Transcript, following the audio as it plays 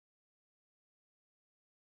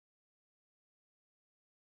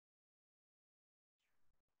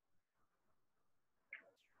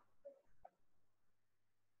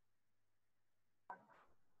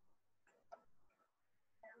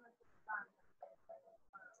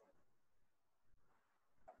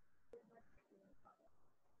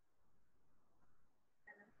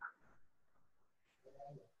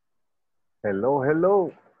Hello,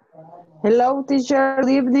 hello. Hello, teacher. Good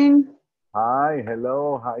evening. Hi,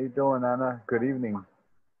 hello. How you doing, Anna? Good evening.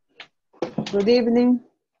 Good evening.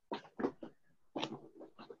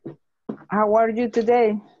 How are you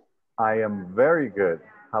today? I am very good.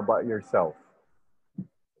 How about yourself?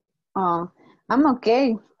 Uh, I'm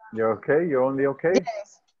okay. You're okay? You're only okay?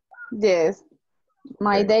 Yes. Yes.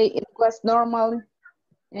 My Okay. day it was normal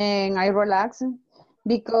and I relaxed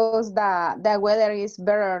because the weather is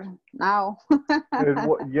better now.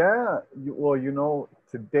 Yeah, well,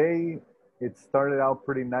 today it started out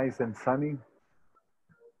pretty nice and sunny,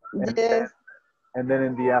 and then Yes.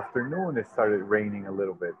 in the afternoon it started raining a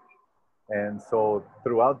little bit. And so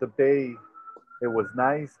throughout the day it was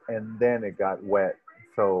nice, and then it got wet.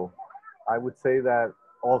 So I would say that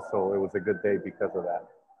also it was a good day because of that.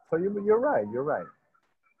 So you're right. You're right.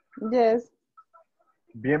 Yes.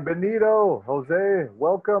 Bienvenido, Jose.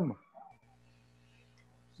 Welcome.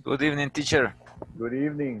 Good evening, teacher. Good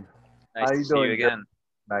evening. Nice How to you see you doing, Joe? again.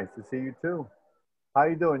 Nice to see you too. How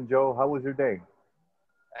you doing, Joe? How was your day?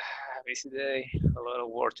 Busy day, a lot of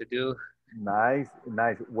work to do Nice,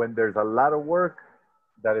 nice. When there's a lot of work,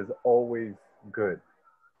 that is always good.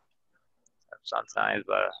 sometimes,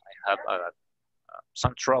 but I have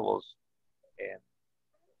some troubles in,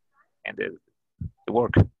 in the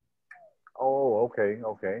work. It Oh, okay,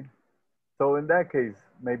 okay. So in that case,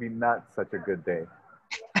 maybe not such a good day.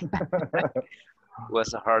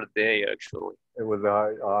 was a hard day, actually. It was all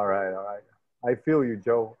right, all right. I feel you,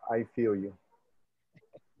 Joe. I feel you.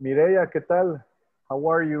 Mireya, ¿qué tal? How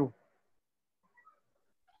are you?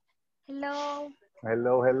 Hello,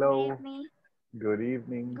 Hello, good hello. evening. Good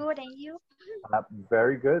evening. Good, and you?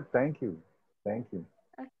 Very good. Thank you. Thank you.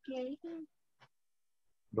 Okay.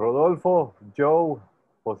 Rodolfo, Joe,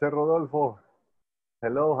 Jose Rodolfo.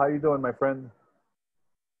 Hello, how you doing, my friend?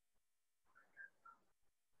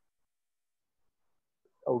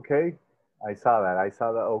 Okay. I saw that. I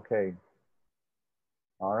saw that. Okay.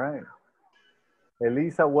 All right.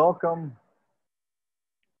 Elisa, welcome.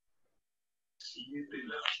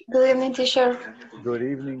 Good evening, teacher. Good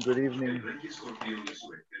evening. Good evening.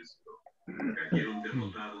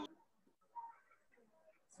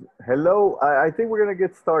 Hello. I think we're going to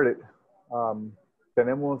get started.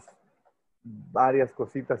 Tenemos varias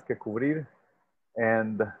cositas que cubrir,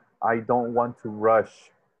 and I don't want to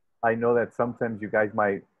rush. I know that sometimes you guys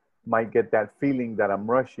might get that feeling that I'm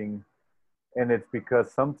rushing, and it's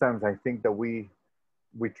because sometimes I think that we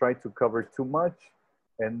try to cover too much,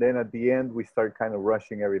 and then at the end we start kind of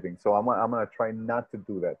rushing everything. So I'm gonna try not to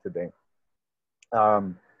do that today.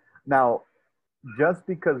 Now, just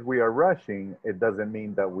because we are rushing, it doesn't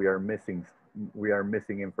mean that we are missing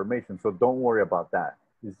information. So don't worry about that.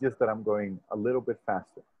 It's just that I'm going a little bit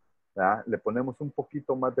faster. ¿Verdad? Le ponemos un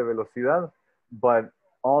poquito más de velocidad, but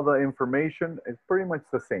all the information is pretty much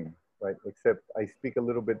the same, right? Except I speak a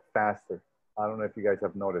little bit faster. I don't know if you guys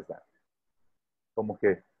have noticed that. Como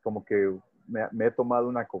que me he tomado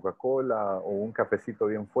una Coca-Cola o un cafecito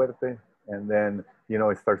bien fuerte, and then,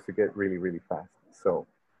 it starts to get really, really fast. So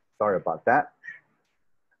sorry about that.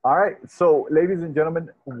 All right. So, ladies and gentlemen,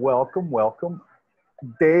 welcome, welcome.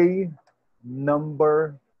 Day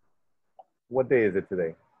number, what day is it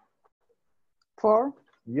today? 4.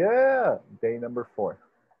 Yeah, day number 4.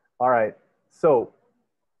 All right. So,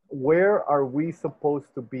 where are we supposed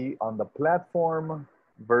to be on the platform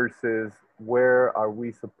versus where are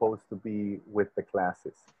we supposed to be with the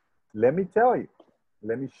classes? Let me tell you.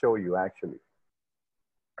 Let me show you actually.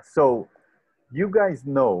 So, you guys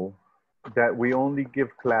know that we only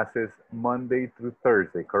give classes Monday through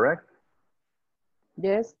Thursday, correct?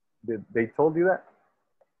 Yes. Did they told you that?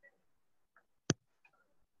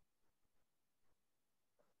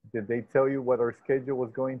 Did they tell you what our schedule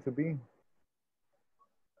was going to be?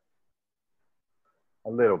 A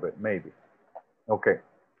little bit, maybe. Okay.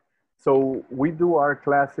 So we do our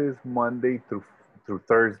classes Monday through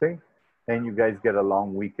Thursday, and you guys get a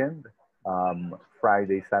long weekend,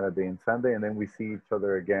 Friday, Saturday, and Sunday, and then we see each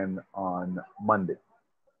other again on Monday.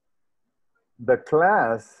 The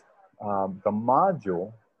class, the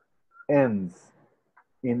module ends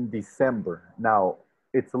in December. Now,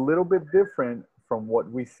 it's a little bit different from what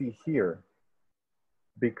we see here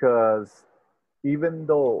because even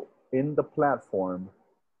though in the platform,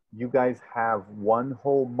 you guys have one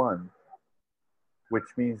whole month, which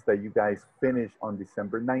means that you guys finish on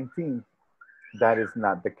December 19th, that is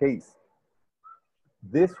not the case.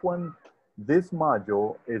 This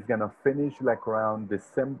module is gonna finish like around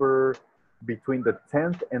December, between the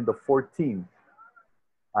 10th and the 14th,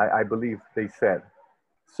 I believe they said.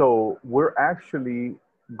 So we're actually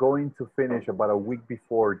going to finish about a week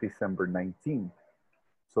before December 19th.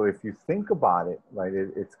 So if you think about it, right,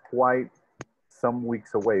 it's quite some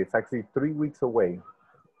weeks away. It's actually 3 weeks away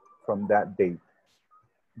from that date.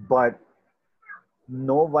 But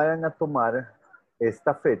no vayan a tomar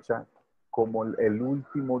esta fecha como el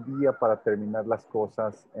último día para terminar las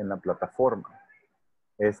cosas en la plataforma.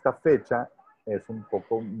 Esta fecha es un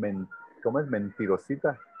poco, ¿cómo es?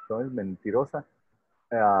 Mentirosita, ¿cómo es? Mentirosa.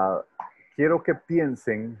 Quiero que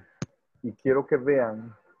piensen y quiero que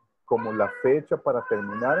vean como la fecha para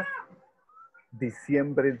terminar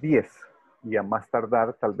diciembre 10 y a más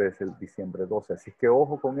tardar tal vez el diciembre 12. Así que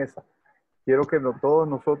ojo con esa. Quiero que todos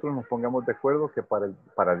nosotros nos pongamos de acuerdo que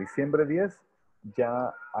para diciembre 10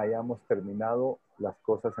 ya hayamos terminado las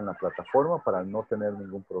cosas en la plataforma para no tener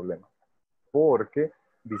ningún problema. Porque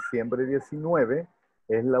diciembre 19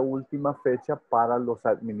 es la última fecha para los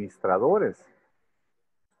administradores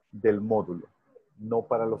del módulo, no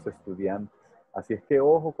para los estudiantes. Así es que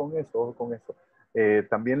ojo con eso, ojo con eso.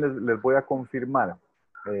 También les voy a confirmar,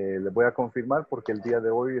 porque el día de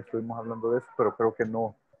hoy estuvimos hablando de eso, pero creo que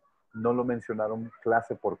no lo mencionaron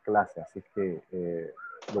clase por clase, así que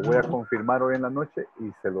lo voy a confirmar hoy en la noche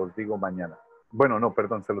y se los digo mañana. Bueno, no,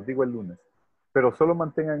 perdón, se los digo el lunes, pero solo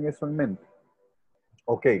mantengan eso en mente.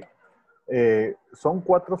 Ok, son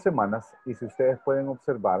 4 semanas y si ustedes pueden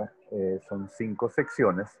observar, son 5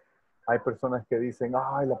 secciones. Hay personas que dicen,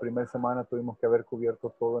 ay, la primera semana tuvimos que haber cubierto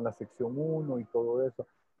todo en la sección 1 y todo eso,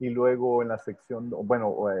 y luego en la sección,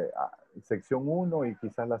 bueno, sección 1 y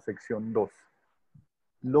quizás la sección 2.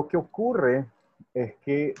 Lo que ocurre es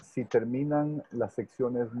que si terminan las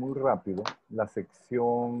secciones muy rápido, la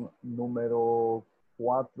sección número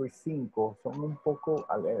 4 y 5 son un poco,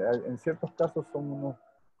 en ciertos casos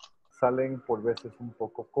salen por veces un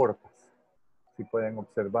poco cortas. Si pueden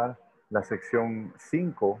observar, la sección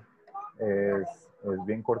 5 es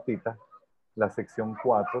bien cortita, la sección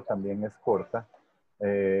 4 también es corta,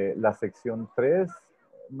 la sección 3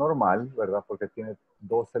 normal, ¿verdad? Porque tiene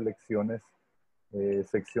 2 selecciones.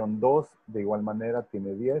 Sección 2 de igual manera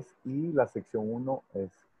tiene 10 y la sección 1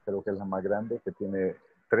 creo que es la más grande, que tiene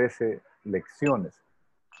 13 lecciones.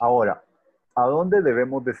 Ahora, ¿a dónde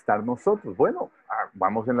debemos de estar nosotros? Bueno,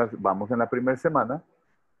 vamos en la primera semana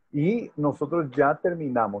y nosotros ya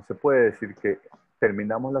terminamos, se puede decir que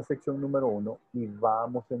terminamos la sección número 1 y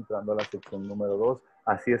vamos entrando a la sección número 2,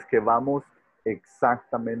 así es que vamos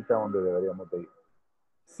exactamente a donde deberíamos de ir.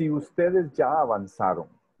 Si ustedes ya avanzaron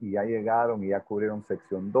y ya llegaron y ya cubrieron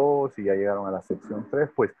sección 2 y ya llegaron a la sección 3,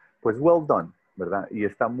 pues well done, ¿verdad? Y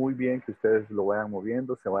está muy bien que ustedes lo vayan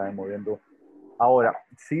moviendo, se vayan moviendo. Ahora,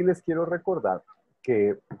 sí les quiero recordar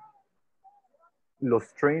que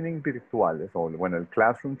los training virtuales, o bueno, el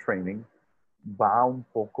classroom training, va un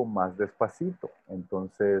poco más despacito.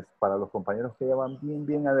 Entonces, para los compañeros que ya van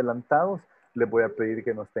bien adelantados, les voy a pedir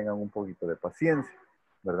que nos tengan un poquito de paciencia,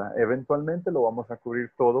 ¿verdad? Eventualmente lo vamos a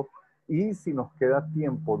cubrir todo y si nos queda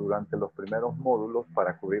tiempo durante los primeros módulos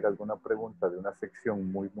para cubrir alguna pregunta de una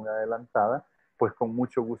sección muy adelantada, pues con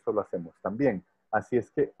mucho gusto lo hacemos también. Así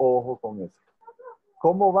es que ojo con eso.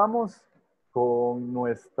 ¿Cómo vamos con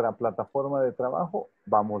nuestra plataforma de trabajo?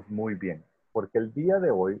 Vamos muy bien, porque el día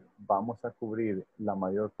de hoy vamos a cubrir la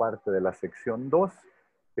mayor parte de la sección 2,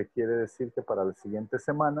 que quiere decir que para la siguiente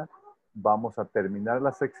semana vamos a terminar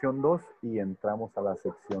la sección 2 y entramos a la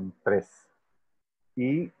sección 3.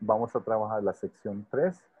 Y vamos a trabajar la sección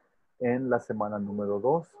 3 en la semana número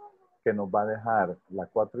 2, que nos va a dejar la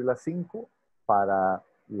 4 y la 5 para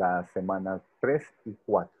la semana 3 y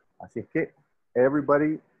 4. Así que,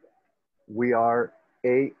 everybody, we are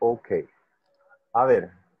A-OK. A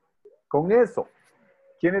ver, con eso,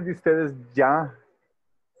 ¿quiénes de ustedes ya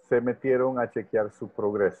se metieron a chequear su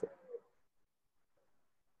progreso?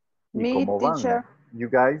 ¿Y Me, cómo van? teacher. You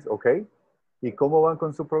guys, okay? ¿Y cómo van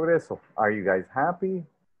con su progreso? Are you guys happy?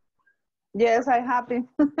 Yes, I'm happy.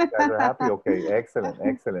 You guys are happy? Okay, excellent,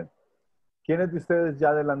 excellent. ¿Quiénes de ustedes ya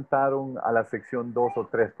adelantaron a la sección 2 o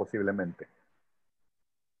 3 posiblemente?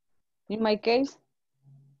 In my case,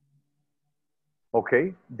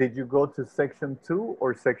 Okay, did you go to section 2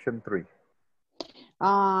 or section 3?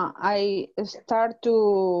 I start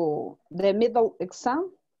to the middle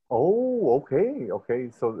exam. Oh, okay, okay.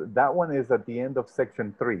 So that one is at the end of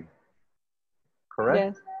section 3, correct?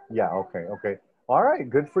 Yes. Yeah, okay, okay. All right,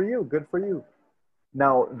 good for you, good for you.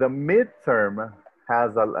 Now, the midterm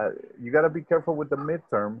has you got to be careful with the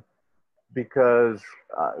midterm because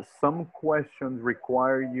some questions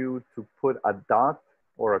require you to put a dot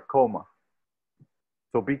or a comma.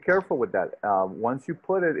 So be careful with that. Once you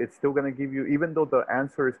put it, it's still going to give you, even though the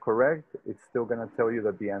answer is correct, it's still going to tell you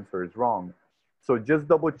that the answer is wrong. So just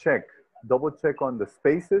double check on the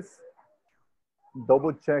spaces,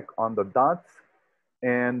 double check on the dots,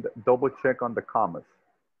 and double check on the commas,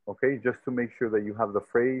 okay? Just to make sure that you have the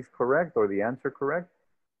phrase correct or the answer correct.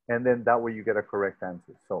 And then that way you get a correct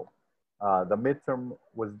answer. So the midterm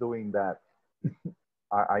was doing that.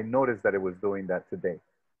 I noticed that it was doing that today.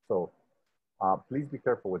 So please be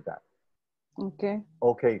careful with that. Okay.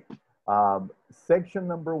 Okay, section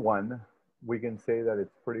number 1, we can say that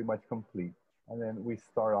it's pretty much complete. And then we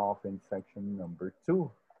start off in section number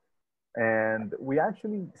 2. And we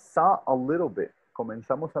actually saw a little bit.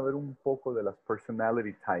 Comenzamos a ver un poco de las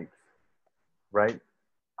personality types, right?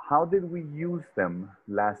 How did we use them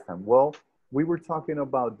last time? Well, we were talking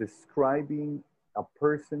about describing a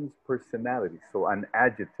person's personality, so an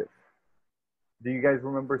adjective. Do you guys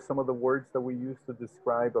remember some of the words that we used to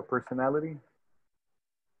describe a personality?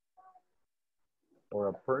 Or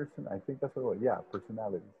a person? I think that's what it was. Yeah,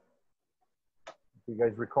 personality. Do you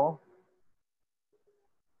guys recall?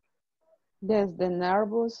 There's the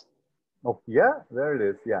nervous. Oh, yeah, there it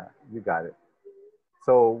is. Yeah, you got it.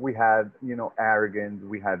 So we had, you know, arrogant,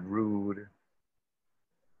 we had rude.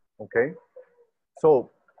 Okay.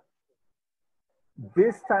 So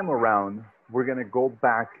this time around, we're going to go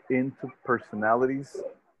back into personalities,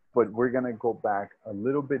 but we're going to go back a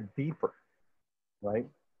little bit deeper, right?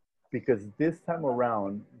 Because this time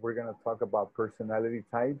around, we're going to talk about personality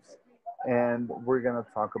types, and we're going to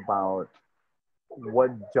talk about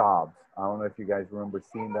what jobs. I don't know if you guys remember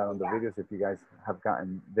seeing that on the videos, if you guys have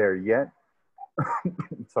gotten there yet.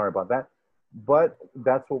 Sorry about that. But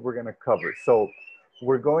that's what we're going to cover. So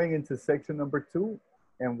we're going into section number 2,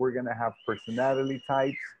 and we're going to have personality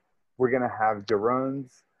types. We're going to have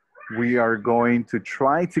gerunds. We are going to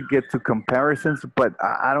try to get to comparisons, but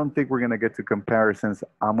I don't think we're going to get to comparisons.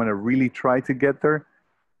 I'm going to really try to get there.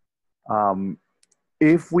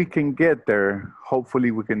 If we can get there,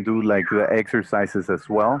 hopefully we can do like the exercises as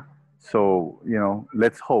well. So, you know,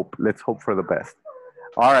 let's hope for the best.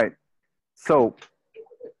 All right. So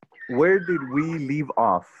where did we leave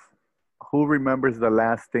off? Who remembers the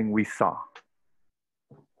last thing we saw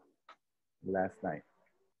last night?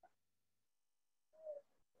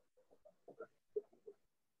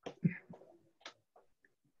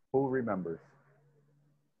 Who remembers?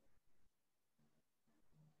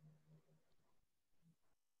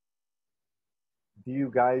 Do you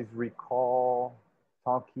guys recall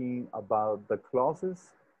talking about the clauses?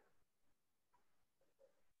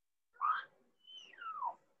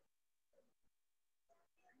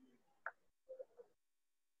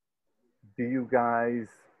 Do you guys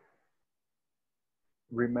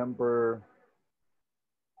remember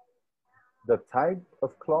the type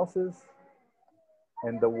of clauses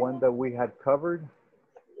and the one that we had covered?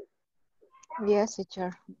 Yes,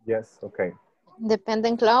 teacher. Yes, okay.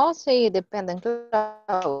 Dependent clause y dependent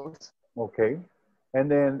clause. Okay. And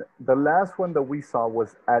then the last one that we saw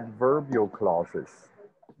was adverbial clauses.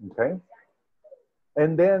 Okay.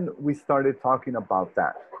 And then we started talking about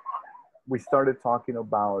that. We started talking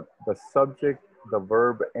about the subject, the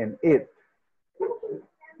verb, and it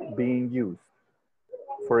being used.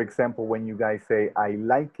 For example, when you guys say, I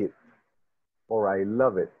like it, or I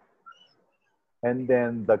love it. And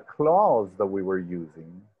then the clause that we were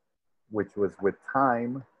using, which was with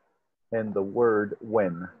time and the word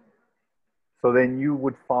when. So then you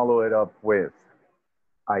would follow it up with,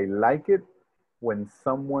 I like it when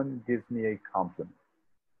someone gives me a compliment.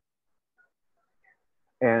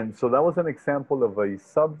 And so that was an example of a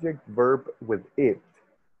subject verb with it.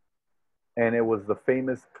 And it was the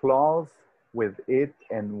famous clause with it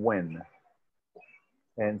and when.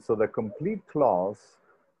 And so the complete clause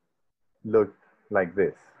looked like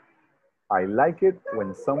this. I like it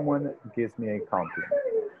when someone gives me a compliment.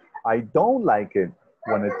 I don't like it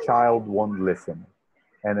when a child won't listen.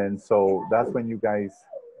 And then so that's when you guys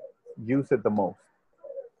use it the most.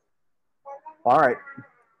 All right.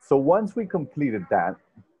 So once we completed that,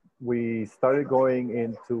 we started going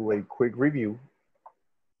into a quick review.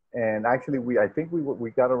 And actually, I think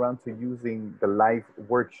we got around to using the live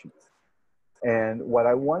worksheets. And what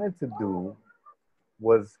I wanted to do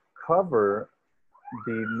was cover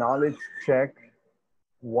the knowledge check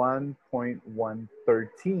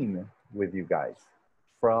 1.113 with you guys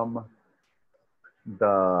from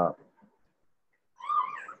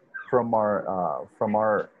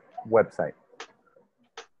our website.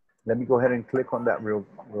 Let me go ahead and click on that real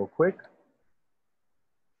quick.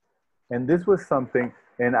 And this was something,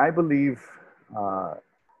 and I believe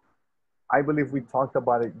we talked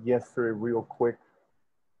about it yesterday real quick.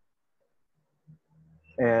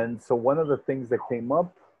 And so one of the things that came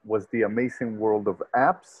up was the amazing world of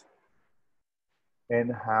apps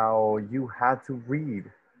and how you had to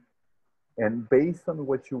read And based on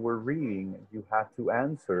what you were reading, you had to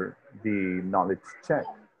answer the knowledge check.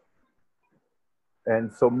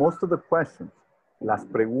 And so most of the questions, las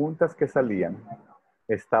preguntas que salían,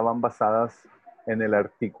 estaban basadas en el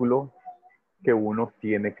artículo que uno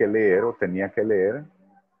tiene que leer o tenía que leer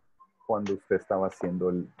cuando usted estaba haciendo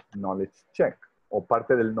el knowledge check o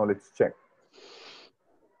parte del knowledge check.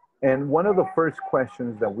 And one of the first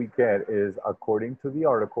questions that we get is, according to the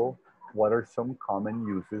article, what are some common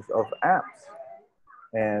uses of apps?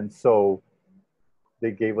 And so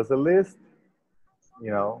they gave us a list.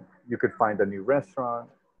 You know, you could find a new restaurant.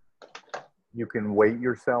 You can wait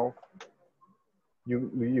yourself.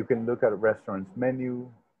 You can look at a restaurant's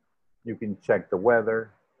menu. You can check the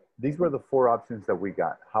weather. These were the 4 options that we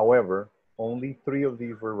got. However, only 3 of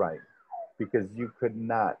these were right because you could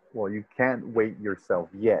not, well, you can't wait yourself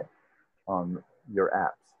yet on your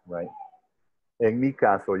apps, right? En mi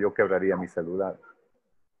caso, yo quebraría mi celular.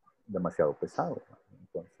 Demasiado pesado.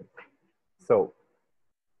 Entonces, so,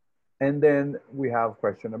 and then we have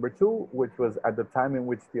question number 2, which was at the time in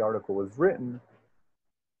which the article was written,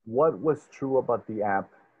 what was true about the app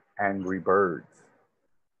Angry Birds?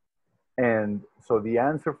 And so the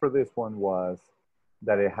answer for this one was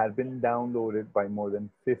that it had been downloaded by more than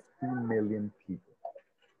 50 million people.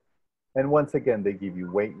 And once again, they give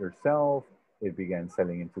you wait yourself. It began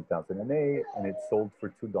selling in 2008 and it sold for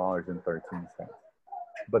 $2.13.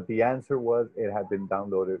 But the answer was it had been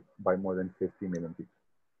downloaded by more than 50 million people.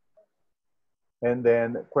 And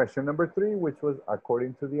then question number 3, which was,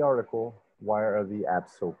 according to the article, why are the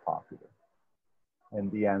apps so popular?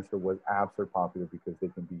 And the answer was apps are popular because they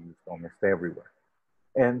can be used almost everywhere.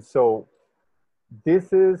 And so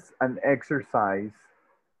this is an exercise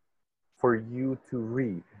for you to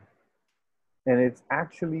read. And it's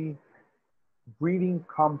actually reading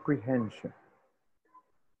comprehension.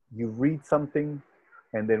 You read something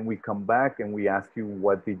and then we come back and we ask you,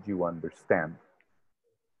 what did you understand?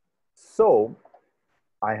 So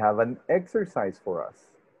I have an exercise for us.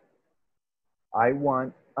 I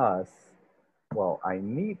want us, well, I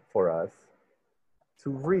need for us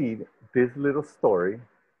to read this little story,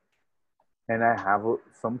 and I have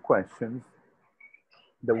some questions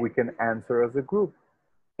that we can answer as a group.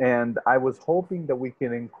 And I was hoping that we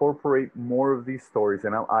can incorporate more of these stories.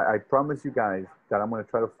 And I promise you guys that I'm going to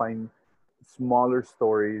try to find smaller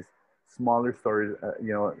stories,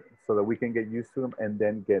 you know, so that we can get used to them and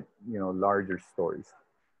then get, you know, larger stories.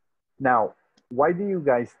 Now, why do you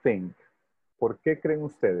guys think, por qué creen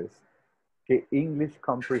ustedes que English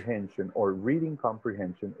comprehension or reading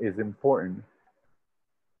comprehension is important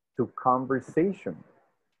to conversation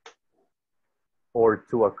or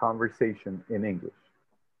to a conversation in English?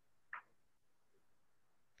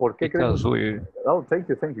 ¿Por qué Because oh, thank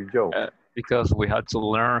you, Joe. Because we had to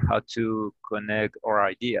learn how to connect our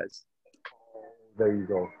ideas. There you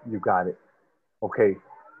go. You got it. Okay.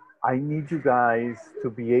 I need you guys to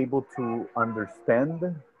be able to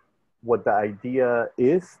understand what the idea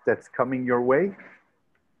is that's coming your way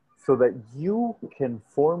so that you can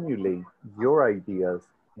formulate your ideas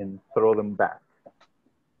and throw them back.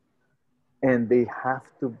 And they have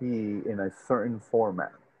to be in a certain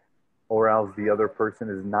format, or else the other person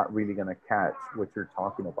is not really going to catch what you're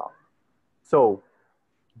talking about. So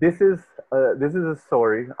this is a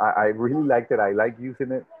story. I really liked it. I like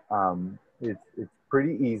using it. It's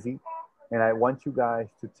pretty easy. And I want you guys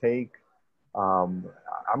to take, I'm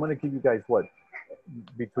going to give you guys what,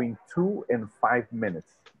 between 2 and 5 minutes.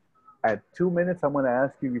 At 2 minutes, I'm going to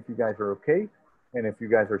ask you if you guys are okay. And if you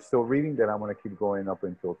guys are still reading, then I'm going to keep going up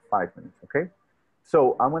until 5 minutes, okay?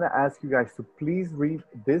 So I'm going to ask you guys to please read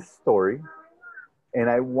this story. And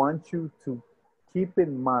I want you to keep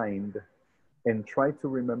in mind and try to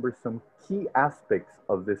remember some key aspects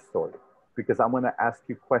of this story, because I'm going to ask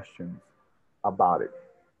you questions about it.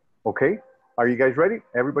 Okay? Are you guys ready?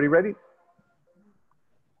 Everybody ready?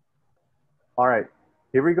 All right,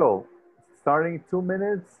 here we go. Starting 2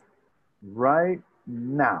 minutes right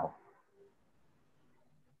now.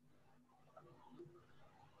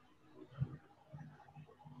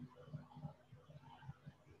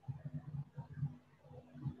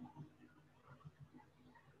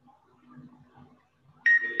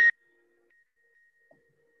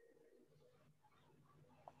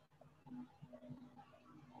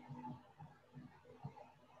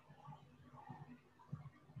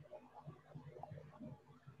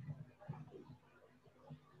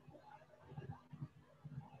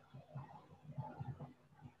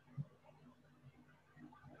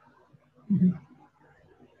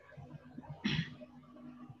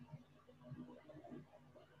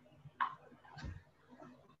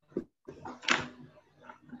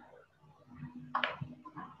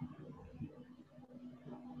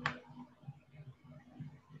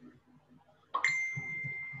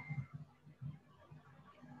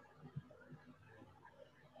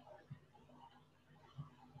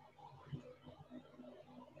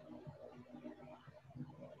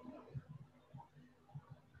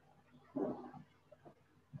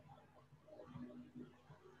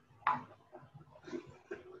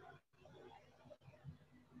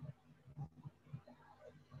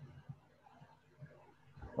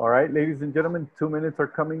 All right, ladies and gentlemen, 2 minutes are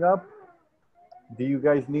coming up. Do you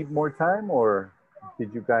guys need more time or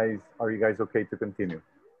are you guys okay to continue?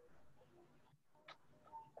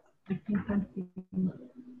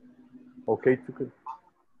 Okay to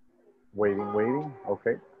waiting,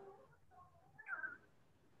 okay.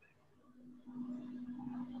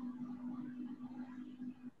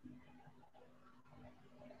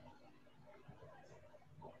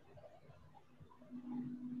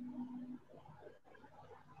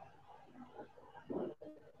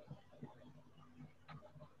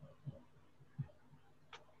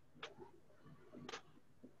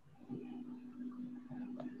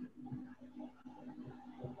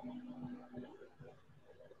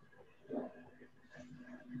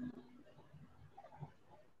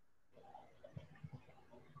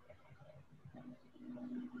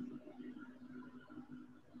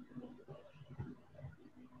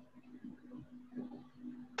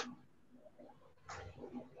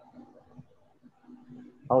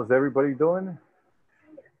 How's everybody doing?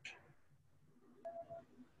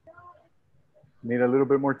 Need a little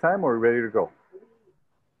bit more time or ready to go?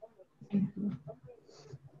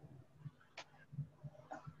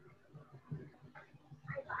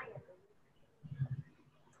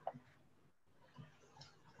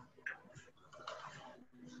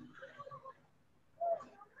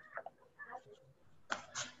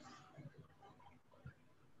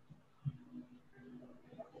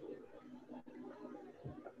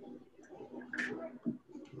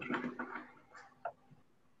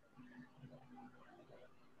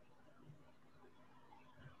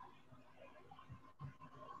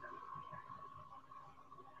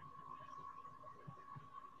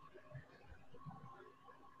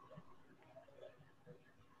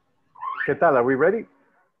 ¿Qué tal? Are we ready?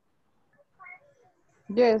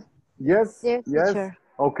 Yes. Yes? Yes, teacher.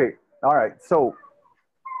 Okay, all right. So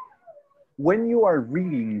when you are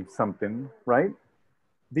reading something, right?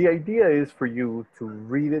 The idea is for you to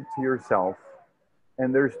read it to yourself.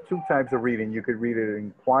 And there's two types of reading. You could read it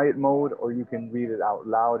in quiet mode or you can read it out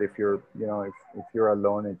loud if you're, if you're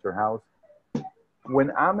alone at your house.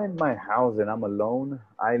 When I'm in my house and I'm alone,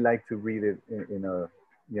 I like to read it in a,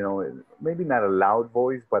 maybe not a loud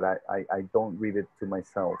voice, but I don't read it to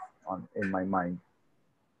myself in my mind.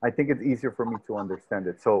 I think it's easier for me to understand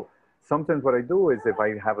it. So sometimes what I do is if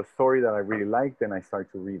I have a story that I really like, then I start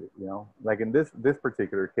to read it, Like in this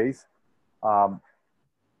particular case,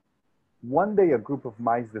 one day a group of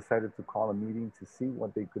mice decided to call a meeting to see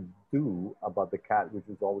what they could do about the cat, which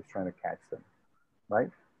is always trying to catch them, right?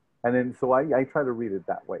 And then so I try to read it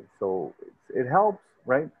that way. So it helps,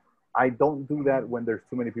 right? I don't do that when there's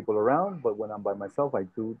too many people around, but when I'm by myself, I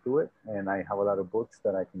do it. And I have a lot of books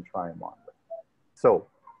that I can try them on. So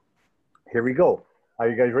here we go. Are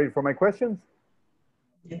you guys ready for my questions?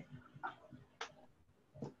 Yeah.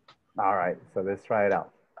 All right, so let's try it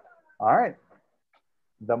out. All right.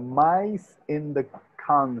 The mice in the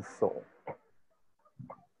console.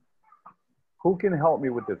 Who can help me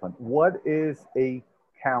with this one? What is a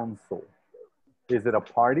council? Is it a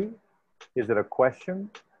party? Is it a question?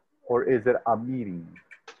 Or is it a meeting?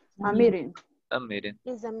 A meeting. A meeting.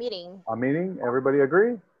 It's a meeting. A meeting? Everybody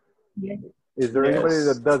agree? Yes. Is there anybody Yes.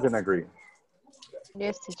 that doesn't agree?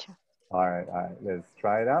 Yes, teacher. All right, let's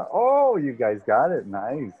try it out. Oh, you guys got it.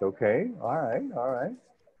 Nice. Okay. All right.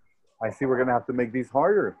 I see we're going to have to make these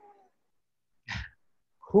harder.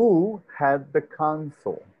 Who had the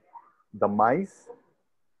console? The mice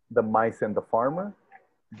and the farmer,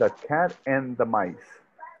 the cat and the mice.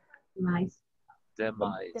 Nice. The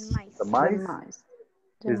mice. The mice. The mice? The mice.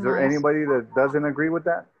 The Is there mice. anybody that doesn't agree with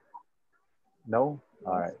that? No?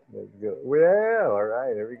 All right, let's go. Well, all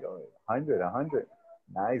right, there we go. 100.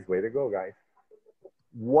 Nice, way to go, guys.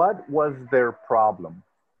 What was their problem?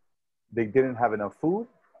 They didn't have enough food,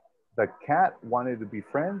 the cat wanted to be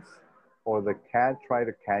friends, or the cat tried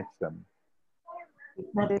to catch them?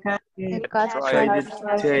 The cat The Try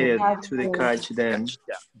cat to catch them.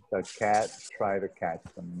 Yeah. The cat tried to catch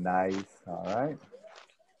them. Nice, all right.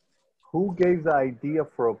 Who gave the idea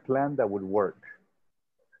for a plan that would work?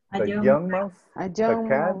 The young mouse, A the young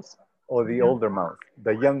cat, mouse. or the older mouse?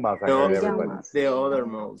 The young mouse, I The heard older everybody. mouse. The other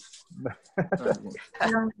mouse.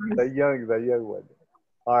 The young one.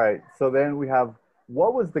 All right, so then we have,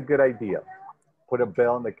 what was the good idea? Put a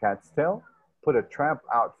bell on the cat's tail, put a trap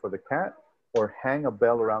out for the cat, or hang a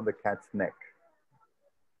bell around the cat's neck?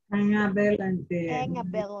 Hang a bell and Hang a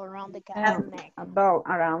bell around the cat's neck. A bell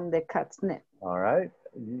around the cat's neck. All right.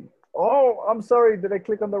 Oh, I'm sorry. Did I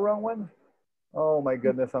click on the wrong one? Oh my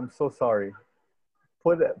goodness. I'm so sorry.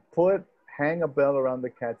 Hang a bell around the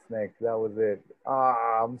cat's neck. That was it.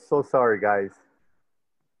 Ah, I'm so sorry, guys.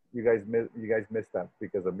 You guys missed that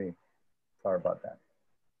because of me. Sorry about that.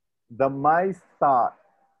 The mice thought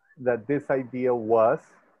that this idea was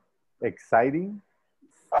exciting,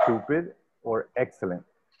 stupid, or excellent.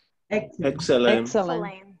 Excellent. Excellent.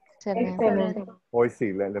 Excellent. Excellent. Oh, I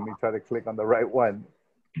see. Let me try to click on the right one.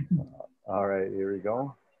 All right, here we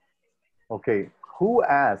go. Okay, who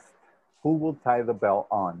asked who will tie the bell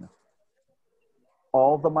on?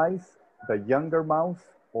 All the mice, the younger mouse,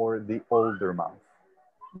 or the older mouse?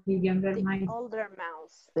 The younger The mice. older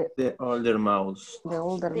mouse. The older mouse. The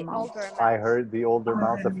older The mouse. older mouse. I heard the older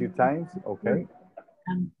mouse a few times. Okay,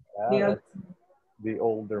 And yeah, the that's the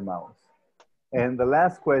older mouse. And the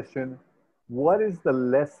last question, what is the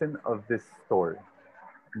lesson of this story?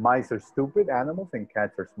 Mice are stupid animals and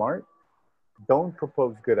cats are smart. Don't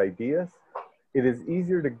propose good ideas. It is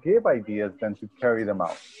easier to give ideas than to carry them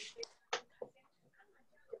out.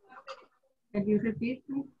 Can you repeat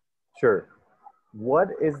me? Sure. What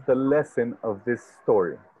is the lesson of this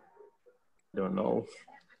story? Don't know.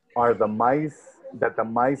 Are the mice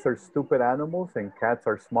are stupid animals and cats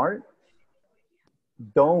are smart?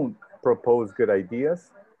 Don't propose good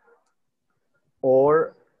ideas.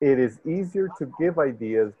 Or it is easier to give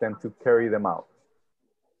ideas than to carry them out.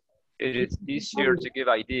 It is easier to give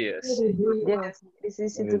ideas. Yes, it's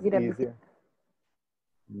easy It to is get everything. easier.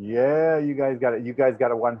 Yeah, you guys got it. You guys got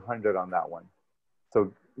a 100 on that one.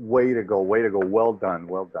 So way to go, way to go. Well done,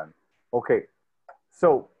 well done. Okay,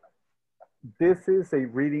 so this is a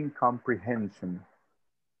reading comprehension.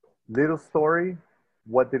 Little story,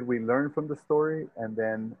 what did we learn from the story? And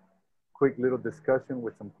then quick little discussion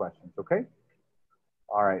with some questions, okay?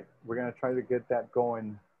 All right, we're gonna try to get that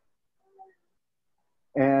going.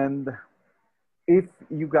 And if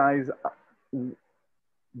you guys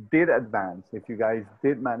did advance, if you guys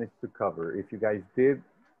did manage to cover, if you guys did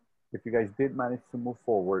manage to move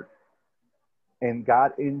forward and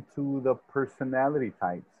got into the personality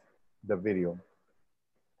types, the video,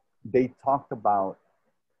 they talked about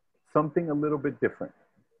something a little bit different,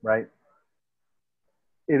 right?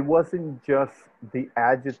 It wasn't just the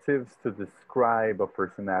adjectives to describe a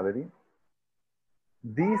personality.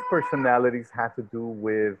 These personalities had to do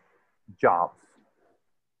with jobs.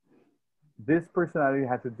 This personality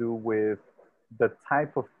had to do with the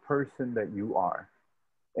type of person that you are.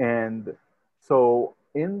 And so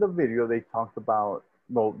in the video, they talked about,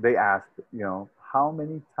 well, they asked, you know, how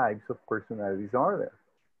many types of personalities are there?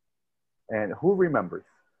 And who remembers?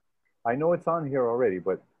 I know it's on here already,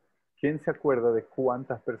 but ¿quién se acuerda de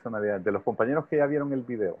cuántas personalidades? De los compañeros que ya vieron el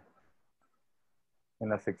video. En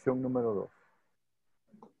la sección número 2.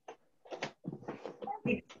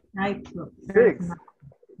 6 types of Six.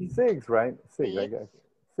 personality. 6, right? 6, I Six. guess.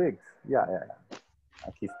 6. Yeah.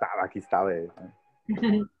 Aquí estaba.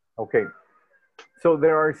 Okay. So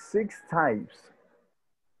there are 6 types,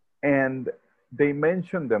 and they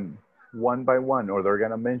mention them one by one, or they're going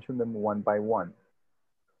to mention them one by one.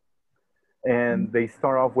 And they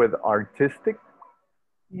start off with artistic,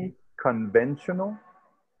 Yes. conventional,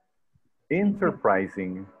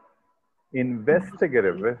 enterprising,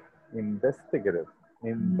 investigative.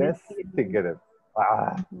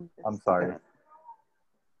 Ah, I'm sorry.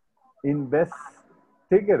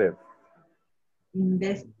 Investigative.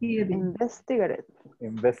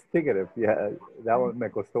 Investigative. Yeah, that one me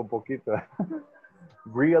costó un poquito.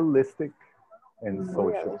 Realistic and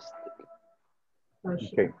social.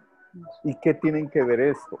 Okay. ¿Y qué tienen que ver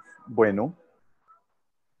estos? Bueno,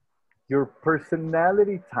 your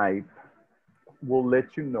personality type will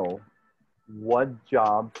let you know what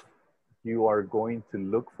jobs you are going to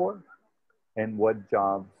look for and what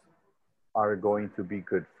jobs are going to be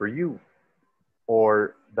good for you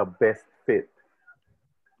or the best fit.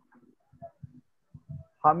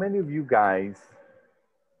 How many of you guys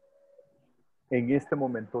en este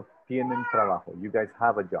momento tienen trabajo? You guys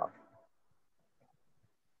have a job.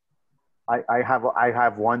 I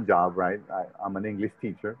have one job, right? I'm an English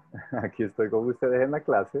teacher. Aquí estoy con ustedes en la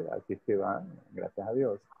clase, así que va, gracias a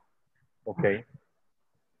Dios. Okay.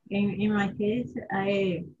 In my case,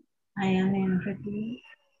 I am in retreat,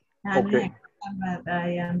 and Okay. but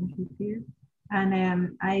I am here, and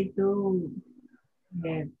I do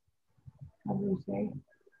how do you say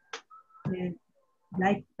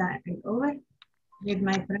like that over with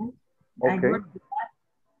my friends. I Okay. work with that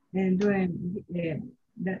and doing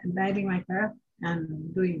driving my car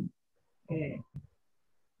and doing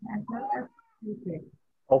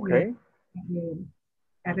Okay.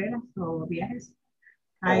 carreras o viajes.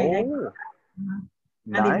 Oh,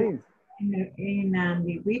 nice. In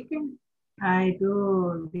the weekend, I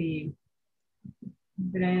do the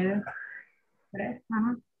bread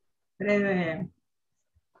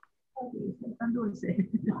Tan dulce.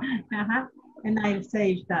 Uh-huh. And I'll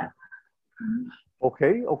say that.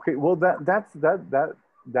 Okay, okay. Well,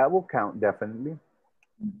 that will count definitely.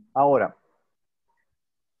 Ahora,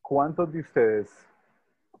 ¿cuántos de ustedes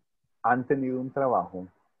han tenido un trabajo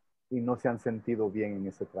y no se han sentido bien en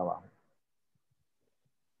ese trabajo?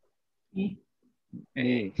 Sí.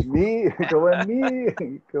 Me, go ahead, me.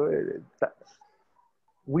 Go ahead.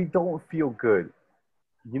 We don't feel good.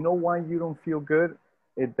 You know why you don't feel good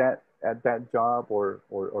at that job or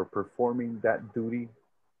performing that duty?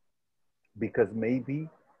 Because maybe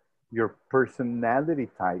your personality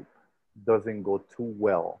type doesn't go too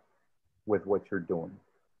well with what you're doing.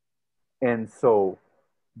 And so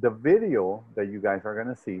the video that you guys are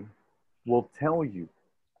going to see will tell you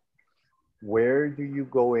where do you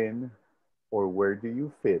go in or where do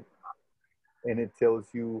you fit. And it tells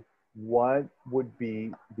you what would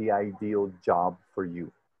be the ideal job for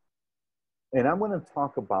you. And I'm going to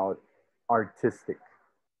talk about artistic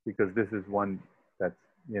because this is one that's,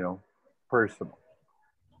 you know, personal.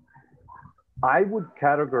 I would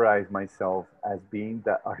categorize myself as being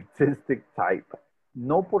the artistic type.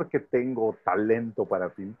 No porque tengo talento para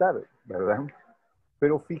pintar, ¿verdad?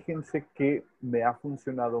 Pero fíjense que me ha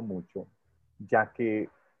funcionado mucho, ya que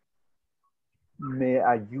me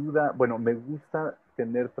ayuda, bueno, me gusta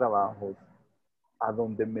tener trabajos a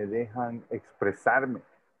donde me dejan expresarme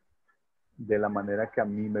de la manera que a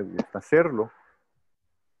mí me gusta hacerlo.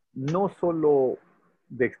 No solo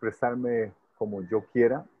de expresarme como yo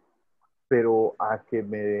quiera, pero a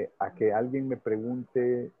que alguien me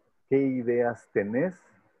pregunte qué ideas tenés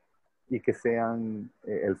y que sean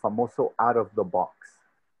el famoso out of the box.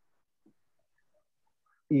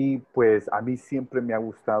 Y pues a mí siempre me ha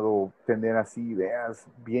gustado tener así ideas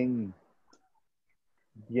bien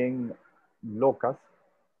locas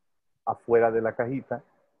afuera de la cajita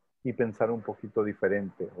y pensar un poquito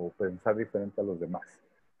diferente o pensar diferente a los demás.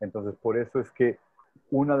 Entonces, por eso es que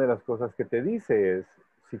una de las cosas que te dice es,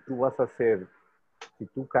 si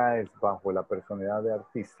tú caes bajo la personalidad de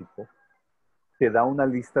artístico, te da una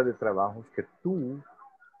lista de trabajos que tú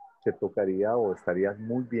te tocaría o estarías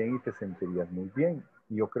muy bien y te sentirías muy bien.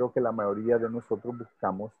 Y yo creo que la mayoría de nosotros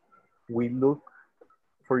buscamos, we look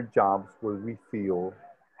for jobs where we feel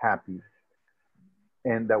happy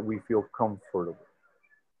and that we feel comfortable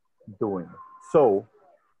doing. So,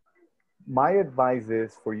 my advice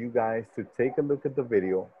is for you guys to take a look at the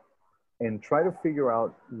video and try to figure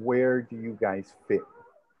out where do you guys fit.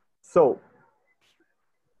 So,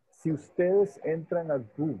 si ustedes entran a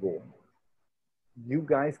Google, you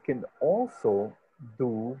guys can also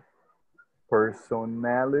do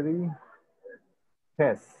personality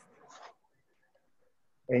test.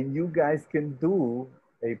 And you guys can do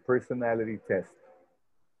a personality test.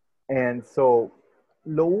 And so,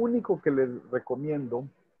 lo único que les recomiendo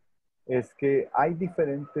es que hay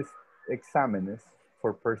diferentes exámenes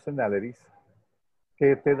for personalities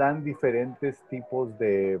que te dan diferentes tipos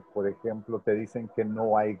de, por ejemplo, te dicen que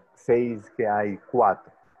no hay 6, que hay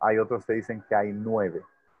 4. Hay otros que dicen que hay 9.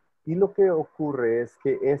 Y lo que ocurre es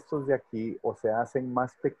que estos de aquí o se hacen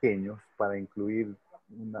más pequeños para incluir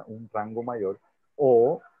un rango mayor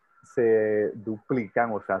o se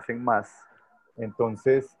duplican o se hacen más.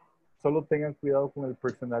 Entonces, solo tengan cuidado con el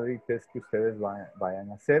personality test que ustedes vayan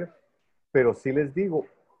a hacer. Pero sí les digo,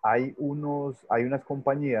 hay unas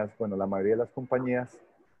compañías, bueno, la mayoría de las compañías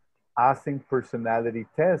hacen personality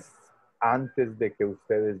tests antes de que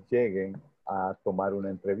ustedes lleguen a tomar una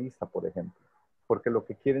entrevista, por ejemplo. Porque lo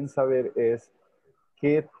que quieren saber es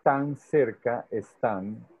qué tan cerca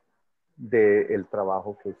están del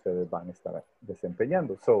trabajo que ustedes van a estar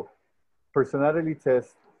desempeñando. So, personality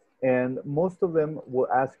test, and most of them will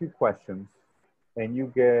ask you questions, and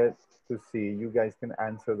you get to see, you guys can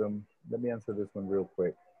answer them. Let me answer this one real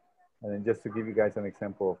quick. And then just to give you guys an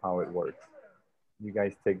example of how it works. You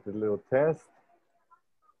guys take the little test.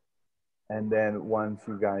 And then once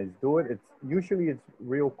you guys do it, it's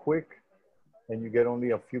real quick and you get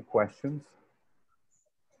only a few questions.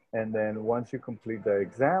 And then once you complete the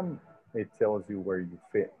exam, it tells you where you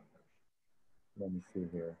fit. Let me see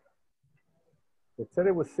here. It said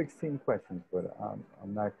it was 16 questions, but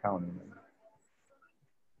I'm not counting them.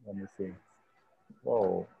 Let me see.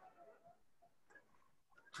 Whoa.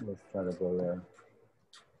 Let's try to go there.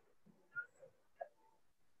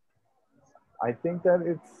 I think that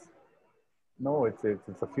it's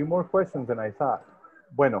a few more questions than I thought.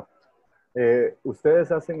 Bueno, ustedes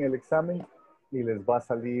hacen el examen y les va a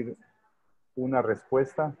salir una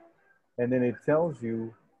respuesta, and then it tells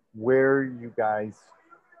you where you guys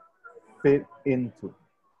fit into.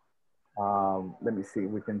 Let me see,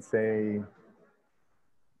 we can say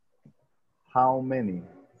how many.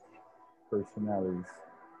 personalities?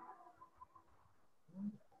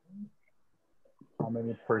 How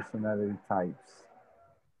many personality types?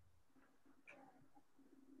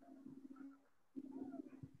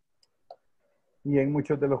 Y en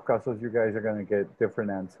muchos de los casos, you guys are going to get different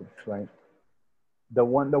answers, right? The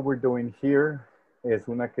one that we're doing here es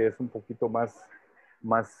una que es un poquito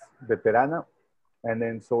más veterana. And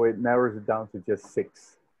then so it narrows it down to just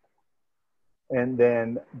 6. And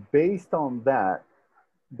then based on that,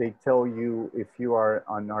 they tell you if you are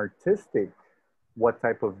an artistic, what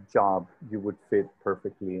type of job you would fit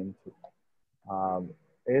perfectly into.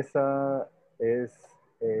 Esa es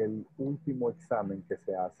el último examen que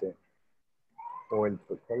se hace. O el,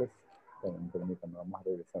 ¿cuál es? Bueno, permítanme, vamos a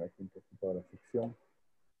regresar aquí un poquito a la sección.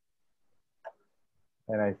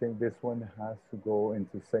 And I think this one has to go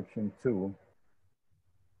into section 2.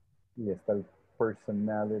 Y está el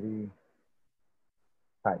personality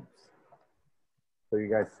types. So you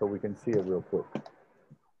guys, so we can see it real quick.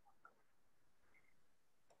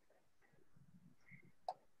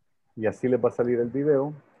 Y así les va a salir el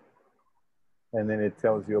video. And then it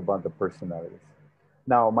tells you about the personalities.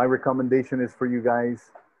 Now, my recommendation is for you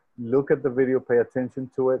guys, look at the video, pay attention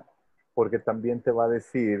to it, porque también te va a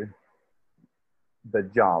decir the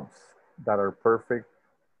jobs that are perfect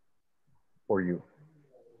for you.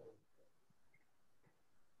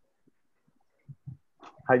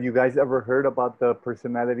 Have you guys ever heard about the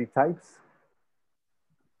personality types?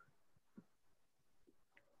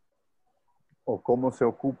 O cómo se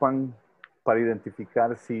ocupan para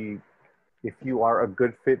identificar si if you are a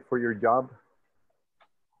good fit for your job?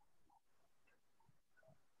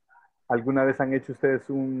 ¿Alguna vez han hecho ustedes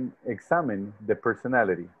un examen de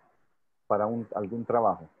personality para algún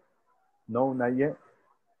trabajo? No, not yet?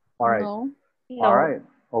 All right. No. All right.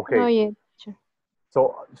 Okay. No yet.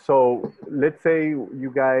 So let's say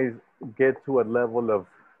you guys get to a level of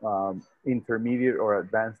intermediate or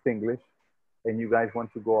advanced English, and you guys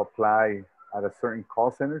want to go apply at a certain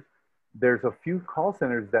call center. There's a few call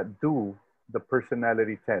centers that do the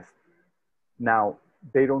personality test. Now,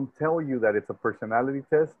 they don't tell you that it's a personality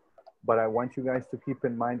test, but I want you guys to keep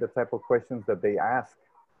in mind the type of questions that they ask.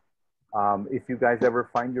 If you guys ever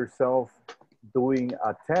find yourself doing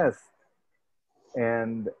a test,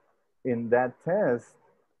 and in that test,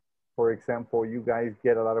 for example, you guys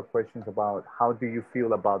get a lot of questions about how do you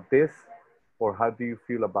feel about this, or how do you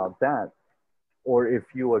feel about that, or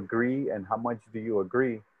if you agree and how much do you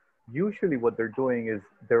agree. Usually what they're doing is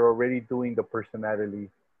they're already doing the personality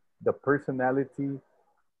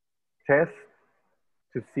test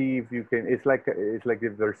to see if you can, it's like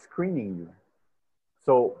if they're screening you.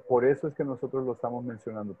 So, por eso es que nosotros lo estamos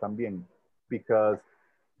mencionando también, because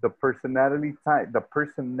the personality type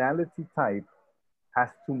has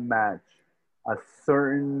to match a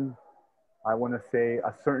certain, I want to say,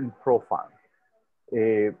 a certain profile.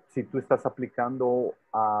 Si tú estás aplicando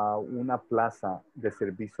a una plaza de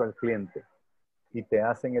servicio al cliente y te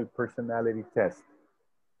hacen el personality test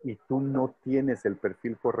y tú no tienes el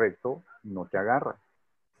perfil correcto, no te agarra.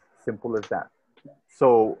 Simple as that.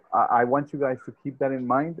 So I want you guys to keep that in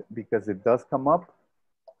mind because it does come up.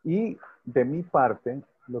 Y de mi parte,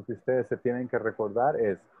 lo que ustedes se tienen que recordar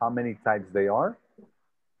es how many types they are.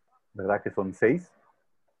 ¿Verdad que son 6?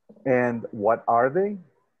 And what are they?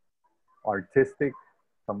 Artistic,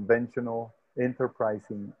 conventional,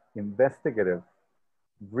 enterprising, investigative,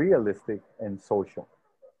 realistic, and social.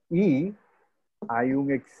 Y hay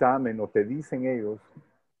un examen o te dicen ellos,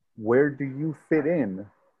 where do you fit in?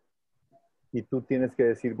 Y tú tienes que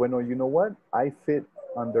decir, bueno, you know what? I fit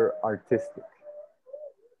under artistic.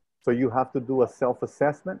 So you have to do a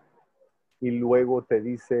self-assessment y luego te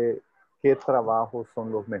dice qué trabajos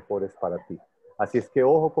son los mejores para ti. Así es que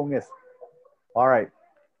ojo con eso. All right.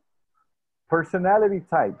 Personality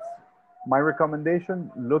types. My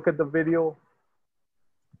recommendation, look at the video,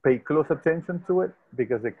 pay close attention to it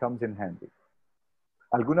because it comes in handy.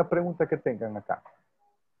 ¿Alguna pregunta que tengan acá?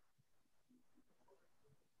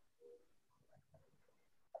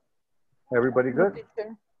 Everybody good?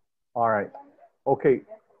 All right. Okay.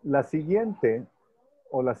 La siguiente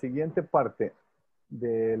parte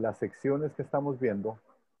de las secciones que estamos viendo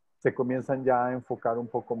se comienzan ya a enfocar un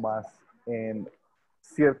poco más en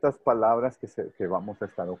ciertas palabras que vamos a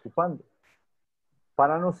estar ocupando.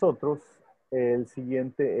 Para nosotros, el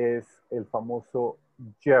siguiente es el famoso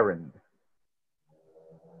gerund.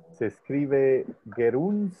 Se escribe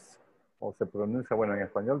geruns, o se pronuncia, bueno, en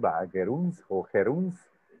español va geruns o geruns,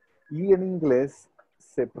 y en inglés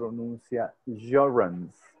se pronuncia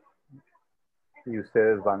gerunds. Y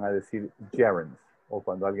ustedes van a decir gerunds. O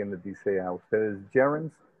cuando alguien les dice a ustedes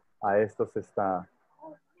gerunds, a esto se está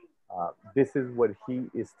This is what he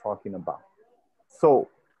is talking about. So,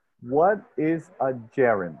 what is a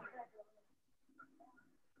gerund?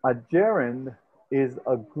 A gerund is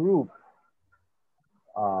a group,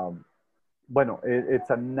 it's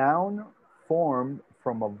a noun formed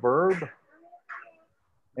from a verb,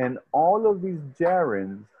 and all of these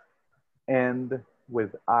gerunds end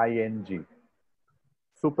with ing.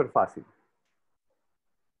 Súper fácil.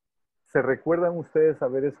 ¿Se recuerdan ustedes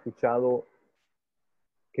haber escuchado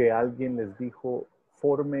que alguien les dijo,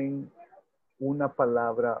 formen una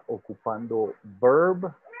palabra ocupando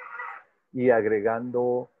verb y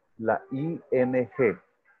agregando la ing?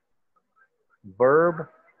 Verb,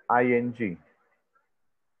 ing.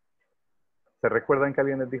 ¿Se recuerdan que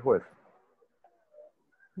alguien les dijo eso?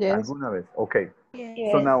 Yes. ¿Alguna vez? Okay.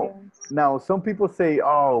 Yes. So now some people say,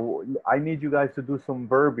 oh, I need you guys to do some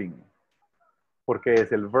verbing. Porque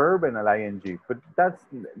es el verb and el ing. But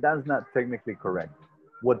that's not technically correct.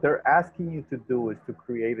 What they're asking you to do is to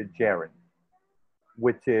create a gerund,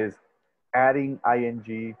 which is adding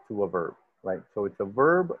ing to a verb, right? So it's a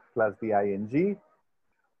verb plus the ing.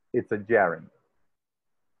 It's a gerund.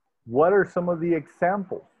 What are some of the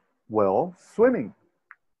examples? Well, swimming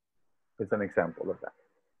is an example of that.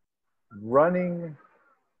 Running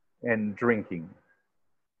and drinking.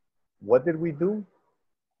 What did we do?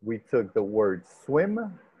 We took the word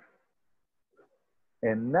swim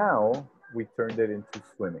and now we turned it into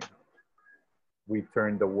swimming. We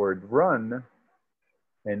turned the word run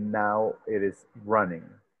and now it is running.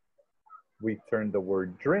 We turned the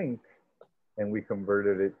word drink and we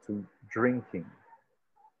converted it to drinking.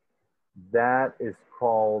 That is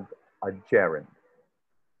called a gerund.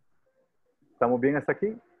 ¿Estamos bien hasta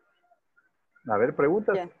aquí? A ver,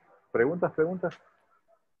 preguntas. Yeah. Preguntas.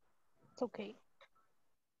 It's okay.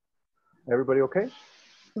 Everybody okay?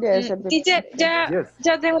 Yes. Teacher, Yes.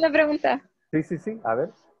 ya tengo una pregunta. Sí. A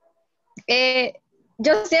ver.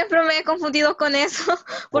 Yo siempre me he confundido con eso,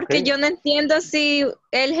 porque Ok. yo no entiendo si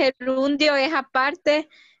el gerundio es aparte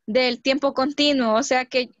del tiempo continuo. O sea,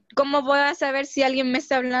 que ¿cómo voy a saber si alguien me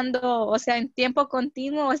está hablando, o sea, en tiempo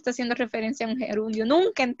continuo o está haciendo referencia a un gerundio?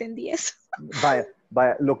 Nunca entendí eso.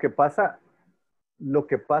 Vaya, lo que pasa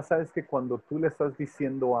es que cuando tú le estás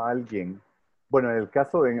diciendo a alguien, bueno, en el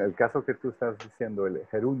caso que tú estás diciendo, el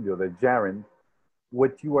gerundio, the gerund,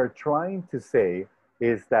 what you are trying to say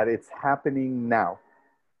is that it's happening now.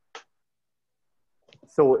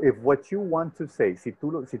 So if what you want to say, si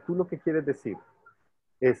tú lo que quieres decir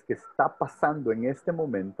es que está pasando en este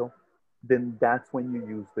momento, then that's when you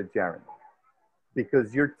use the gerund.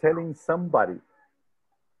 Because you're telling somebody,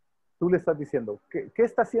 tú le estás diciendo, ¿qué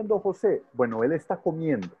está haciendo José? Bueno, él está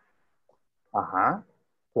comiendo. Ajá,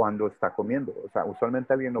 ¿cuándo está comiendo? O sea,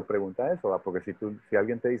 usualmente alguien no pregunta eso, ¿verdad? Porque si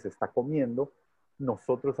alguien te dice está comiendo,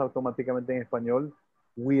 nosotros automáticamente en español,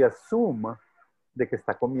 we assume de que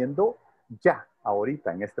está comiendo ya,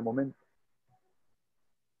 ahorita, en este momento.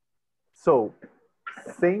 So,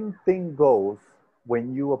 same thing goes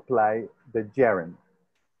when you apply the gerund.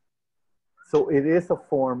 So it is a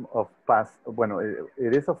form of past,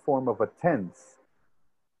 it is a form of a tense.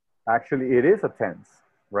 Actually, it is a tense,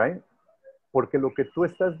 right? Porque lo que tú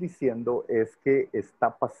estás diciendo es que está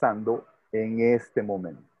pasando en este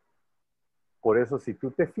momento. Por eso, si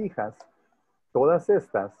tú te fijas, todas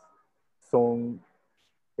estas son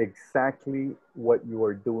exactly what you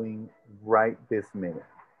are doing right this minute.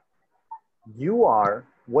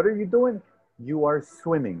 What are you doing? You are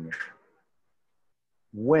swimming.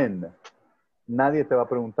 When? Nadie te va a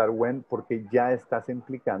preguntar when porque ya estás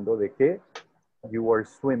implicando de que you are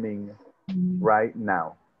swimming right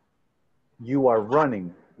now. You are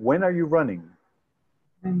running. When are you running?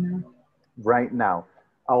 Right now.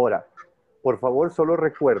 Ahora, por favor, solo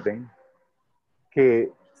recuerden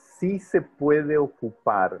que sí se puede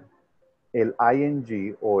ocupar el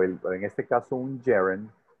ing o en este caso un gerund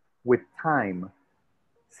with time.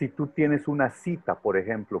 Si tú tienes una cita, por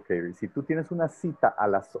ejemplo, Kerry, si tú tienes una cita a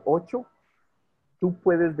las 8, tú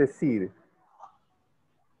puedes decir,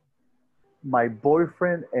 my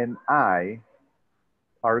boyfriend and I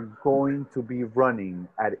are going to be running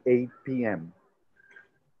at 8 p.m.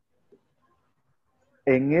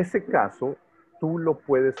 En ese caso, tú lo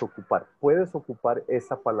puedes ocupar. Puedes ocupar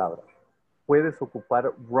esa palabra. Puedes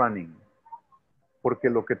ocupar running. Porque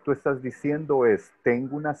lo que tú estás diciendo es,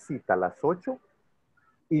 tengo una cita a las 8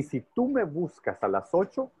 y si tú me buscas a las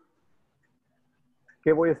 8,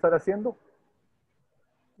 ¿qué voy a estar haciendo?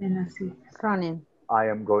 Running. I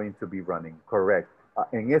am going to be running. Correct.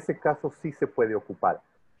 En ese caso sí se puede ocupar.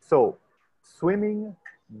 So, swimming,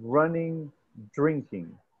 running,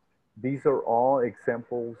 drinking. These are all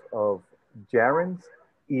examples of gerunds.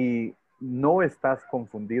 Y no estás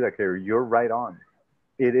confundida, Carrie. You're right on.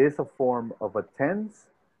 It is a form of a tense,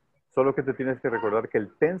 solo que te tienes que recordar que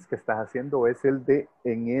el tense que estás haciendo es el de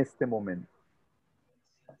en este momento.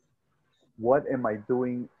 What am I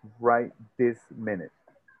doing right this minute?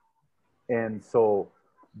 And so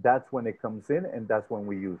that's when it comes in and that's when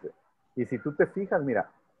we use it. Y si tú te fijas, mira,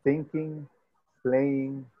 thinking,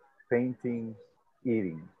 playing, painting,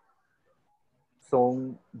 eating.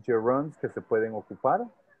 Son gerunds que se pueden ocupar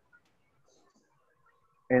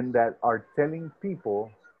and that are telling people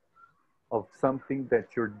of something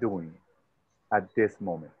that you're doing at this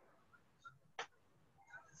moment.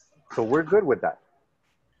 So we're good with that.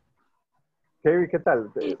 Carrie, ¿qué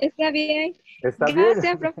tal? Está bien. ¿Está Gracias,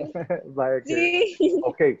 bien? profe. Vaya que- Sí.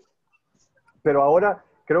 Ok. Pero ahora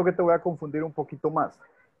creo que te voy a confundir un poquito más.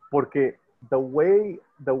 Porque the way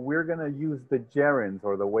that we're going to use the gerunds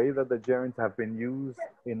or the way that the gerunds have been used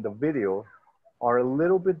in the video are a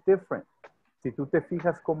little bit different. Si tú te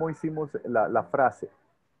fijas cómo hicimos la frase,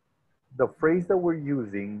 the phrase that we're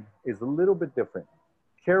using is a little bit different.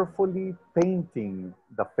 Carefully painting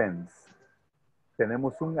the fence.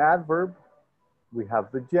 Tenemos un adverb, we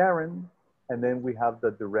have the gerund, and then we have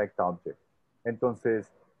the direct object.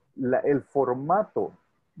 Entonces, el formato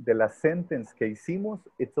de la sentence que hicimos,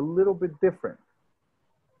 it's a little bit different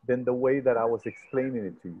than the way that I was explaining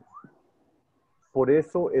it to you. Por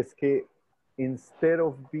eso es que instead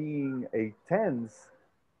of being a tense,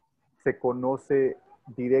 se conoce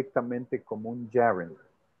directamente como un gerund.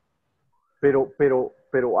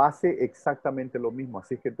 Pero hace exactamente lo mismo,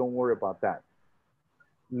 así que don't worry about that.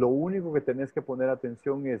 Lo único que tenés que poner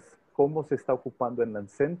atención es cómo se está ocupando en la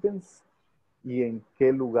sentence y en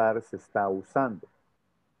qué lugar se está usando.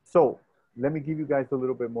 So, let me give you guys a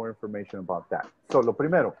little bit more information about that. So, lo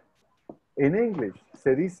primero, en English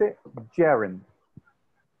se dice gerund.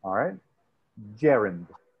 All right? Gerund.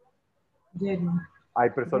 Gerund. Hay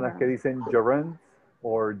personas que dicen gerund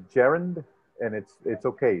or gerund, and it's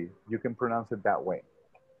okay. You can pronounce it that way.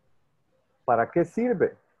 ¿Para qué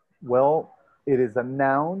sirve? Well, it is a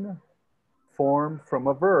noun formed from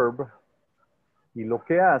a verb, y lo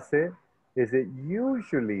que hace is it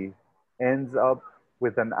usually ends up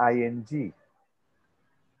with an ing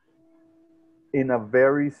in a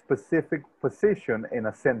very specific position in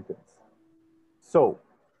a sentence. So,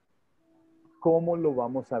 ¿cómo lo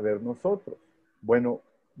vamos a ver nosotros? Bueno,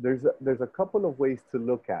 there's a couple of ways to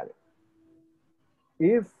look at it.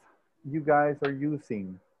 If you guys are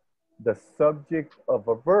using the subject of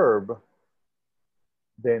a verb,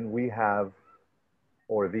 then we have,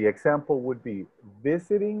 or the example would be,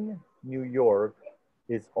 visiting New York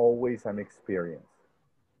is always an experience.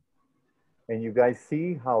 And you guys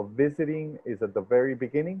see how visiting is at the very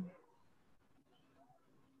beginning?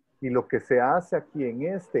 Y lo que se hace aquí en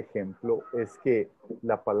este ejemplo es que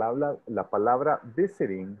la palabra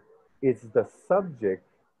visiting is the subject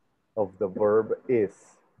of the verb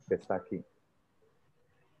is, que está aquí.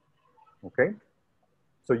 Okay?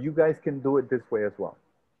 So you guys can do it this way as well.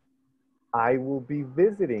 I will be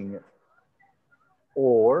visiting,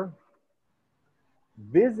 or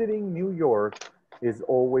visiting New York is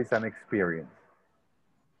always an experience.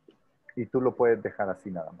 Y tú lo puedes dejar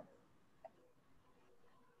así nada más.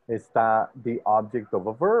 Está the object of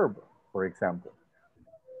a verb, for example.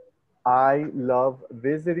 I love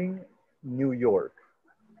visiting New York.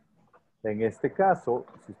 En este caso,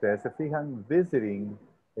 si ustedes se fijan, visiting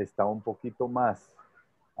está un poquito más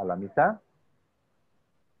a la mitad,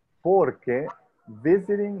 porque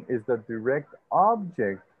visiting is the direct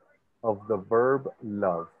object of the verb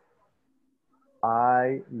love.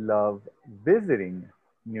 I love visiting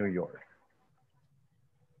New York.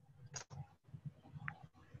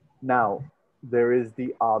 Now, there is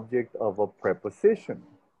the object of a preposition.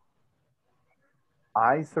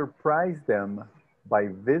 I surprised them by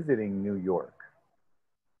visiting New York.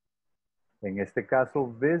 En este caso,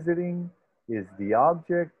 visiting is the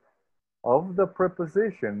object of the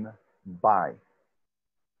preposition by.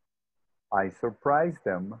 I surprised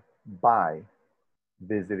them by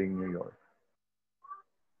visiting New York.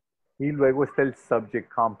 Y luego está el subject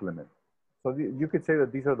complement. So you could say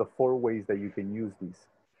that these are the 4 ways that you can use these.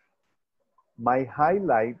 My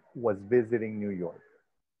highlight was visiting New York.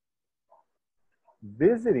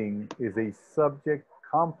 Visiting is a subject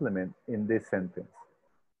complement in this sentence.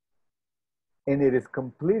 And it is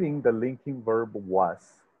completing the linking verb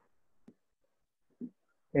was.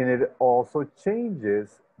 And it also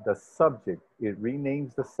changes the subject. It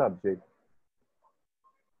renames the subject.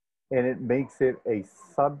 And it makes it a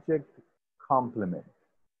subject complement.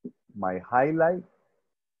 My highlight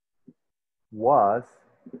was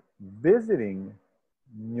visiting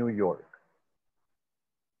New York.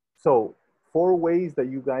 So 4 ways that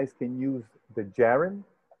you guys can use the gerund,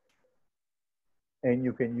 and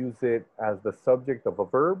you can use it as the subject of a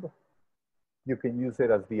verb. You can use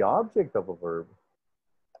it as the object of a verb,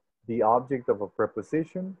 the object of a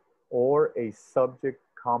preposition, or a subject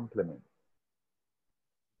complement.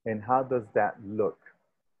 And how does that look?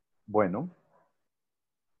 Bueno,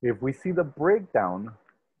 if we see the breakdown,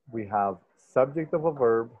 we have subject of a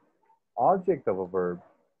verb, object of a verb,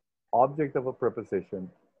 object of a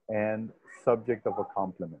preposition, and subject of a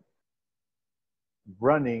complement.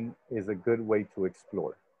 Running is a good way to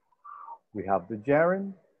explore. We have the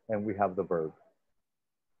gerund and we have the verb.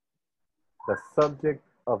 The subject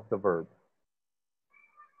of the verb.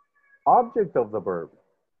 Object of the verb.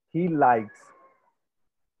 He likes.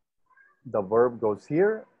 The verb goes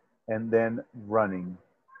here and then running.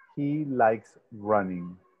 He likes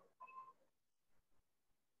running.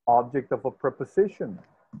 Object of a preposition,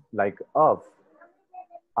 like of.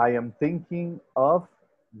 I am thinking of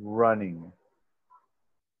running.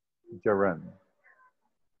 Gerund.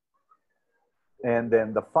 And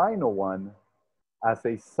then the final one as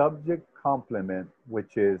a subject complement,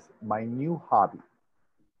 which is my new hobby.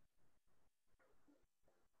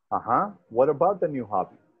 What about the new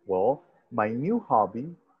hobby? Well, my new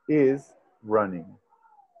hobby is running.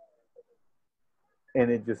 And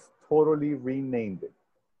it just totally renamed it,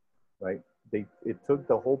 right? It took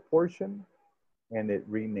the whole portion and it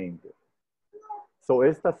renamed it. So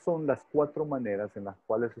estas son las 4 maneras en las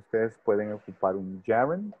cuales ustedes pueden ocupar un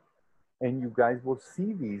gerund, and you guys will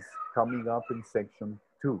see these coming up in section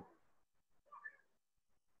 2.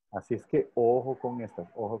 Así es que ojo con estas,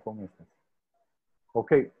 ojo con estas.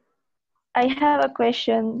 Okay. I have a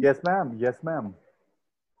question. Yes, ma'am. Yes, ma'am.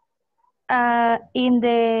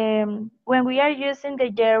 When we are using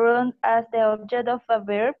the gerund as the object of a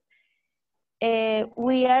verb,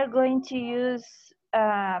 we are going to use,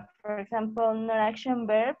 for example, non-action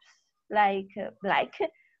verbs like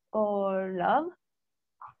or love.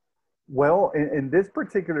 Well, in this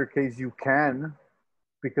particular case, you can,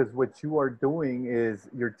 because what you are doing is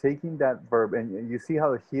you're taking that verb, and you see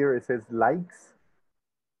how here it says likes.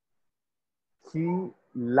 He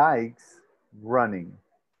likes running.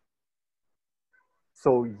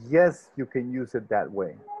 So yes, you can use it that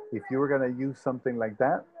way. If you were going to use something like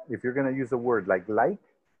that, if you're going to use a word like,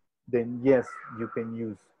 then yes, you can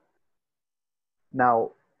use.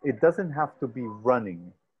 Now, it doesn't have to be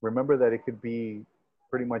running. Remember that it could be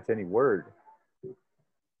pretty much any word.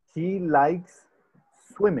 He likes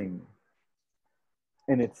swimming.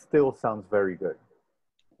 And it still sounds very good.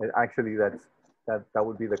 And actually, that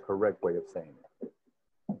would be the correct way of saying it.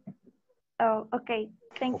 Oh, okay.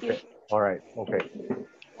 Thank you. All right. Okay.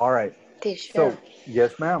 All right. Teacher. So,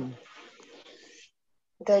 yes, ma'am.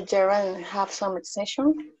 The gerund have some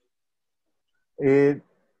extension?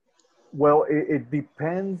 Well, it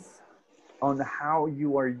depends on how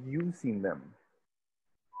you are using them.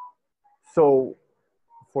 So,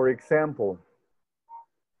 for example,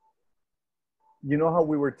 you know how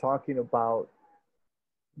we were talking about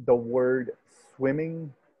the word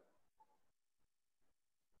swimming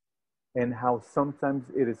and how sometimes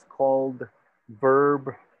it is called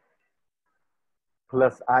verb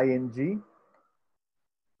plus ing,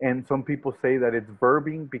 and some people say that it's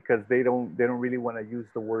verbing because they don't really want to use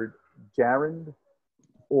the word gerund,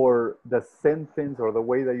 or the sentence or the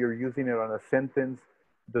way that you're using it on a sentence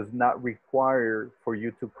does not require for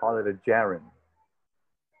you to call it a gerund.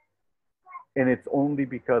 And it's only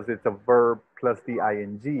because it's a verb plus the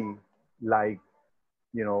ing, like,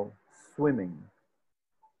 you know, swimming.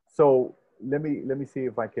 So let me see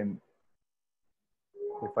if I can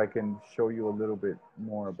show you a little bit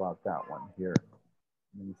more about that one here.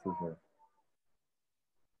 Let me see here.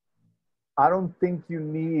 I don't think you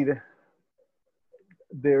need,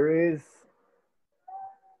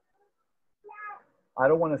 I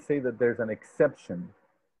don't want to say that there's an exception,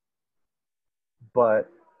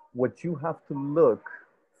 but what you have to look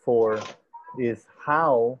for is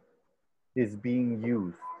how is being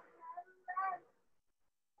used.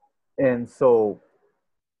 And so,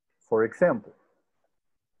 for example,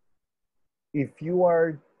 if you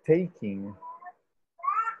are taking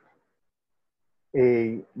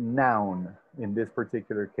a noun in this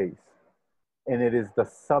particular case, and it is the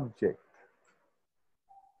subject,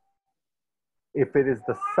 if it is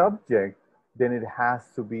the subject, then it has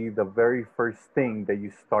to be the very first thing that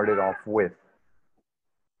you started off with.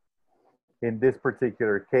 In this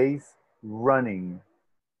particular case, running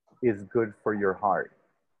is good for your heart.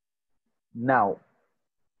 Now,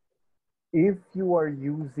 if you are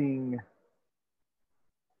using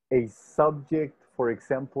a subject, for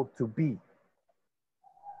example, to be,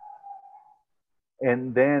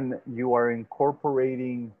 and then you are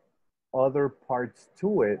incorporating other parts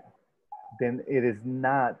to it, then it is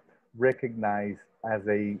not recognized as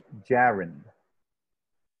a gerund.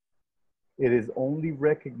 It is only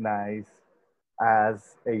recognized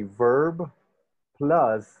as a verb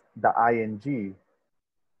plus the ing,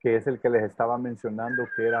 que es el que les estaba mencionando,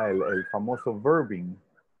 que era el famoso verbing.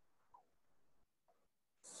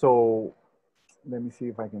 So let me see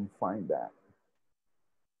if I can find that.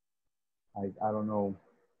 I don't know.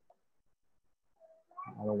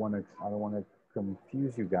 I don't want to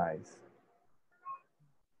confuse you guys.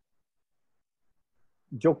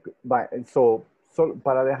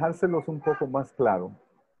 Para dejárselos un poco más claro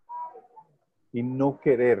y no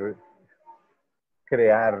querer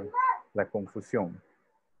crear la confusión.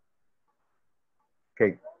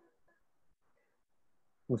 Okay.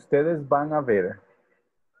 Ustedes van a ver,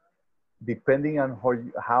 depending on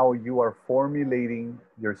how you are formulating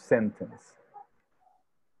your sentence.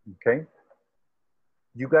 Okay?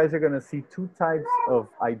 You guys are going to see two types of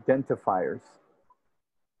identifiers.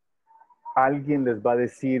 Alguien les va a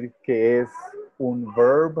decir que es un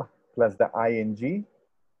verb plus the ing.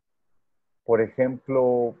 Por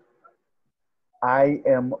ejemplo, I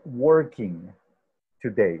am working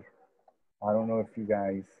today. I don't know if you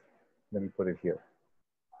guys, let me put it here.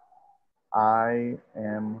 I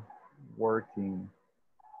am working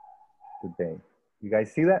today. You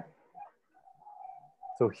guys see that?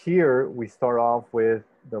 So here we start off with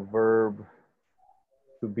the verb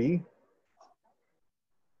to be.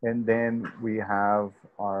 And then we have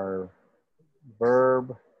our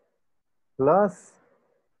verb plus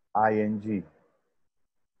ing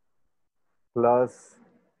plus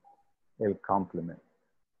el complement.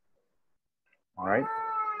 All right?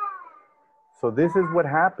 So this is what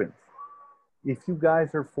happens. If you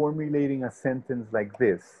guys are formulating a sentence like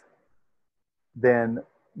this, then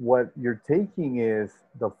what you're taking is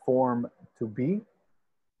the form to be,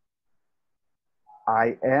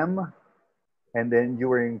 I am, and then you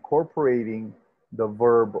are incorporating the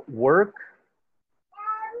verb work,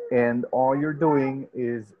 and all you're doing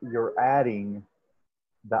is you're adding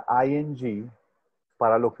the ing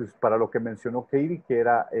para lo que mencionó Katie, que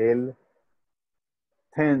era el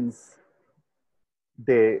tense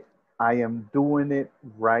de I am doing it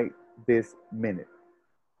right this minute.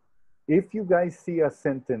 If you guys see a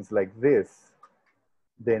sentence like this,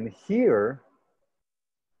 then here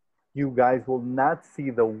you guys will not see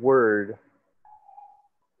the word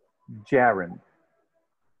gerund,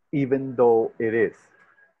 even though it is,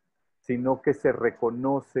 sino que se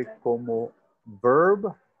reconoce como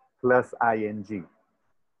verb plus ing.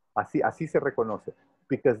 Así se reconoce,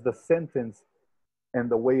 because the sentence and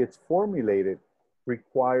the way it's formulated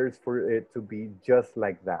requires for it to be just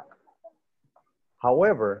like that.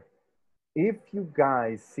 However, if you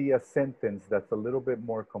guys see a sentence that's a little bit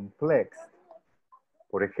more complex,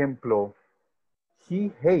 por ejemplo,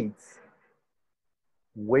 he hates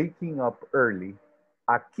waking up early.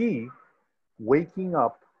 Aquí, waking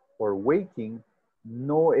up or waking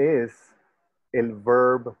no es el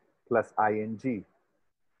verb plus ing.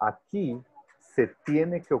 Aquí se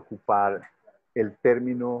tiene que ocupar el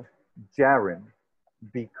término gerund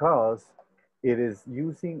because it is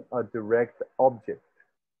using a direct object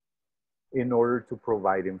in order to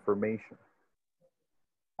provide information.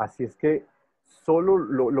 Así es que solo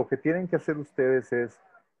lo que tienen que hacer ustedes es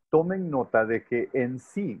tomen nota de que en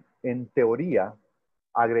sí, en teoría,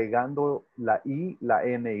 agregando la I, la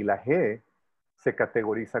N y la G, se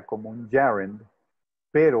categoriza como un gerund,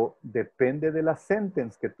 pero depende de la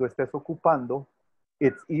sentence que tú estés ocupando,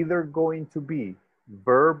 it's either going to be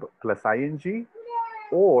verb plus ing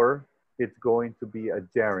or it's going to be a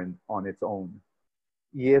gerund on its own.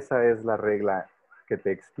 Y esa es la regla que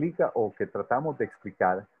te explica o que tratamos de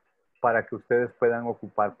explicar para que ustedes puedan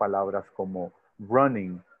ocupar palabras como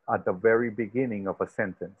running at the very beginning of a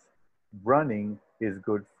sentence. Running is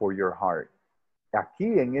good for your heart.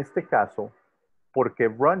 Aquí en este caso, porque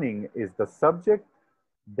running is the subject,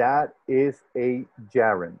 that is a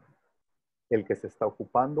gerund. El que se está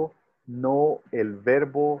ocupando, no el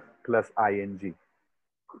verbo plus ing.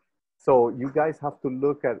 So you guys have to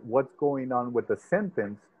look at what's going on with the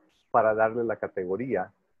sentence para darle la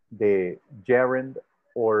categoría de gerund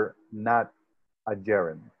or not a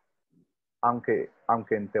gerund. Aunque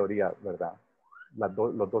en teoría, ¿verdad?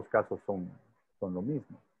 Los dos casos son lo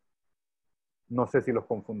mismo. No sé si los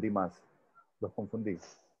confundí más. ¿Los confundí?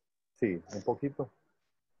 Sí, un poquito.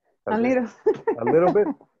 A little. A little bit?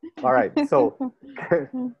 All right. So,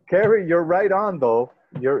 Carrie, you're right on, though.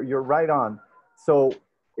 You're right on. So,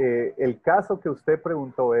 el caso que usted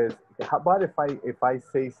preguntó es, how about if I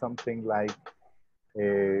say something like,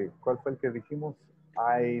 ¿cuál fue el que dijimos?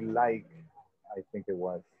 I like, I think it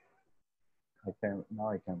was. Now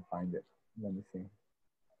I can't find it. Let me see.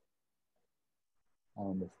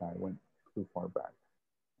 On the side, went too far back.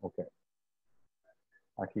 Okay.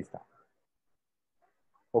 Aquí está.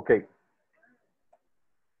 Okay.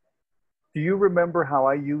 Do you remember how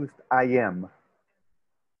I used I am?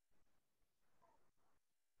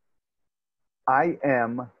 I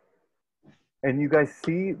am, and you guys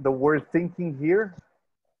see the word thinking here?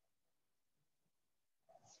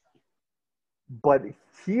 But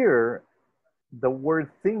here, the word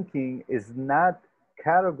thinking is not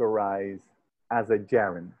categorized as a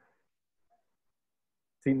gerund,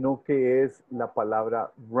 sino que es la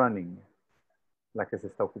palabra running, la que se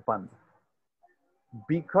está ocupando.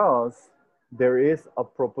 Because there is a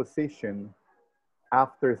preposition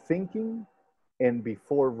after thinking and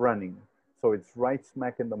before running. So it's right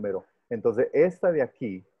smack in the middle. Entonces, esta de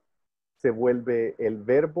aquí se vuelve el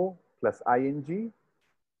verbo plus ing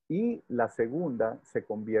y la segunda se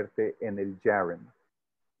convierte en el gerund.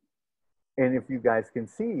 And if you guys can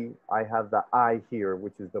see, I have the I here,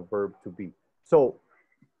 which is the verb to be. So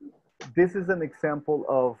this is an example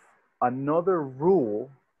of another rule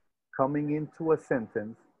coming into a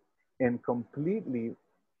sentence and completely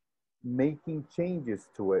making changes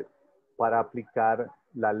to it para aplicar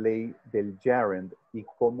la ley del gerund y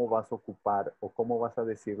cómo vas a ocupar o cómo vas a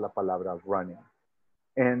decir la palabra running.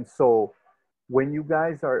 And so when you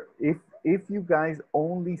guys are, if you guys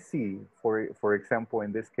only see, for example,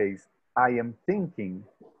 in this case, I am thinking,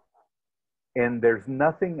 and there's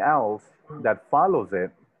nothing else that follows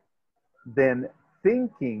it, then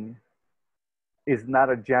thinking is not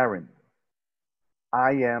a gerund.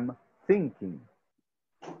 I am thinking.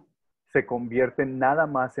 Se convierte nada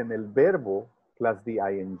más en el verbo plus the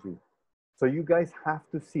ing. So you guys have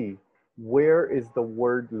to see, where is the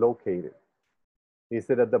word located? Is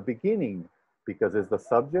it at the beginning because it's the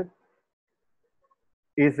subject?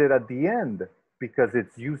 Is it at the end because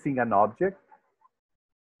it's using an object?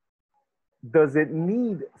 Does it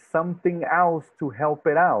need something else to help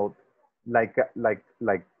it out, like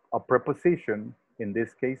a preposition, in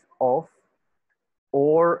this case of,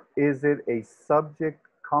 or is it a subject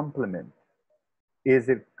complement? Is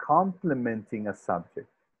it complementing a subject?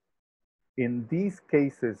 In these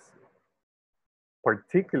cases,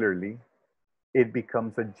 particularly, it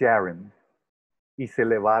becomes a gerund y se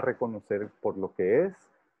le va a reconocer por lo que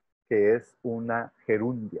es una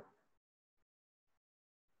gerundia.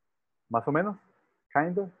 Más o menos?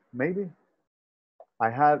 Kind of? Maybe? I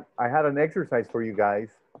had an exercise for you guys.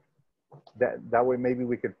 That way maybe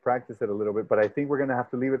we could practice it a little bit, but I think we're going to have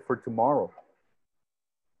to leave it for tomorrow.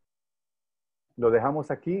 Lo dejamos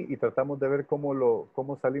aquí y tratamos de ver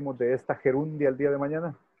cómo salimos de esta gerundia el día de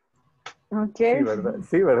mañana. Okay. Sí, ¿verdad?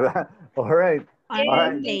 Sí, ¿verdad? All right. All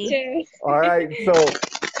right. All right. So,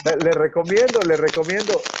 le recomiendo.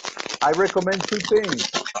 I recommend two things.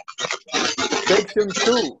 Section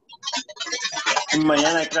 2.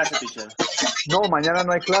 Mañana hay clase, teacher. No, mañana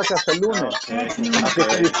no hay clase hasta el lunes. Okay. Así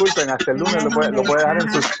que disculpen, hasta el lunes lo voy a dejar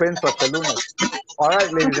en suspenso hasta el lunes. All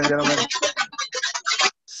right, ladies and gentlemen.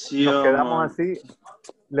 Sí, Nos quedamos así.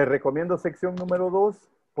 Les recomiendo sección número 2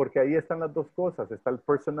 porque ahí están las dos cosas. Está el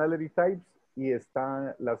personality types y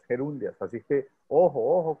están las gerundias. Así que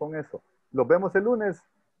ojo con eso. Los vemos el lunes.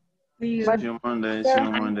 See See you Monday. See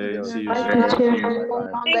you Monday. See you Sunday.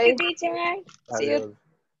 Thank you, teacher. See you Adiós.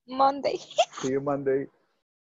 Monday. See you Monday.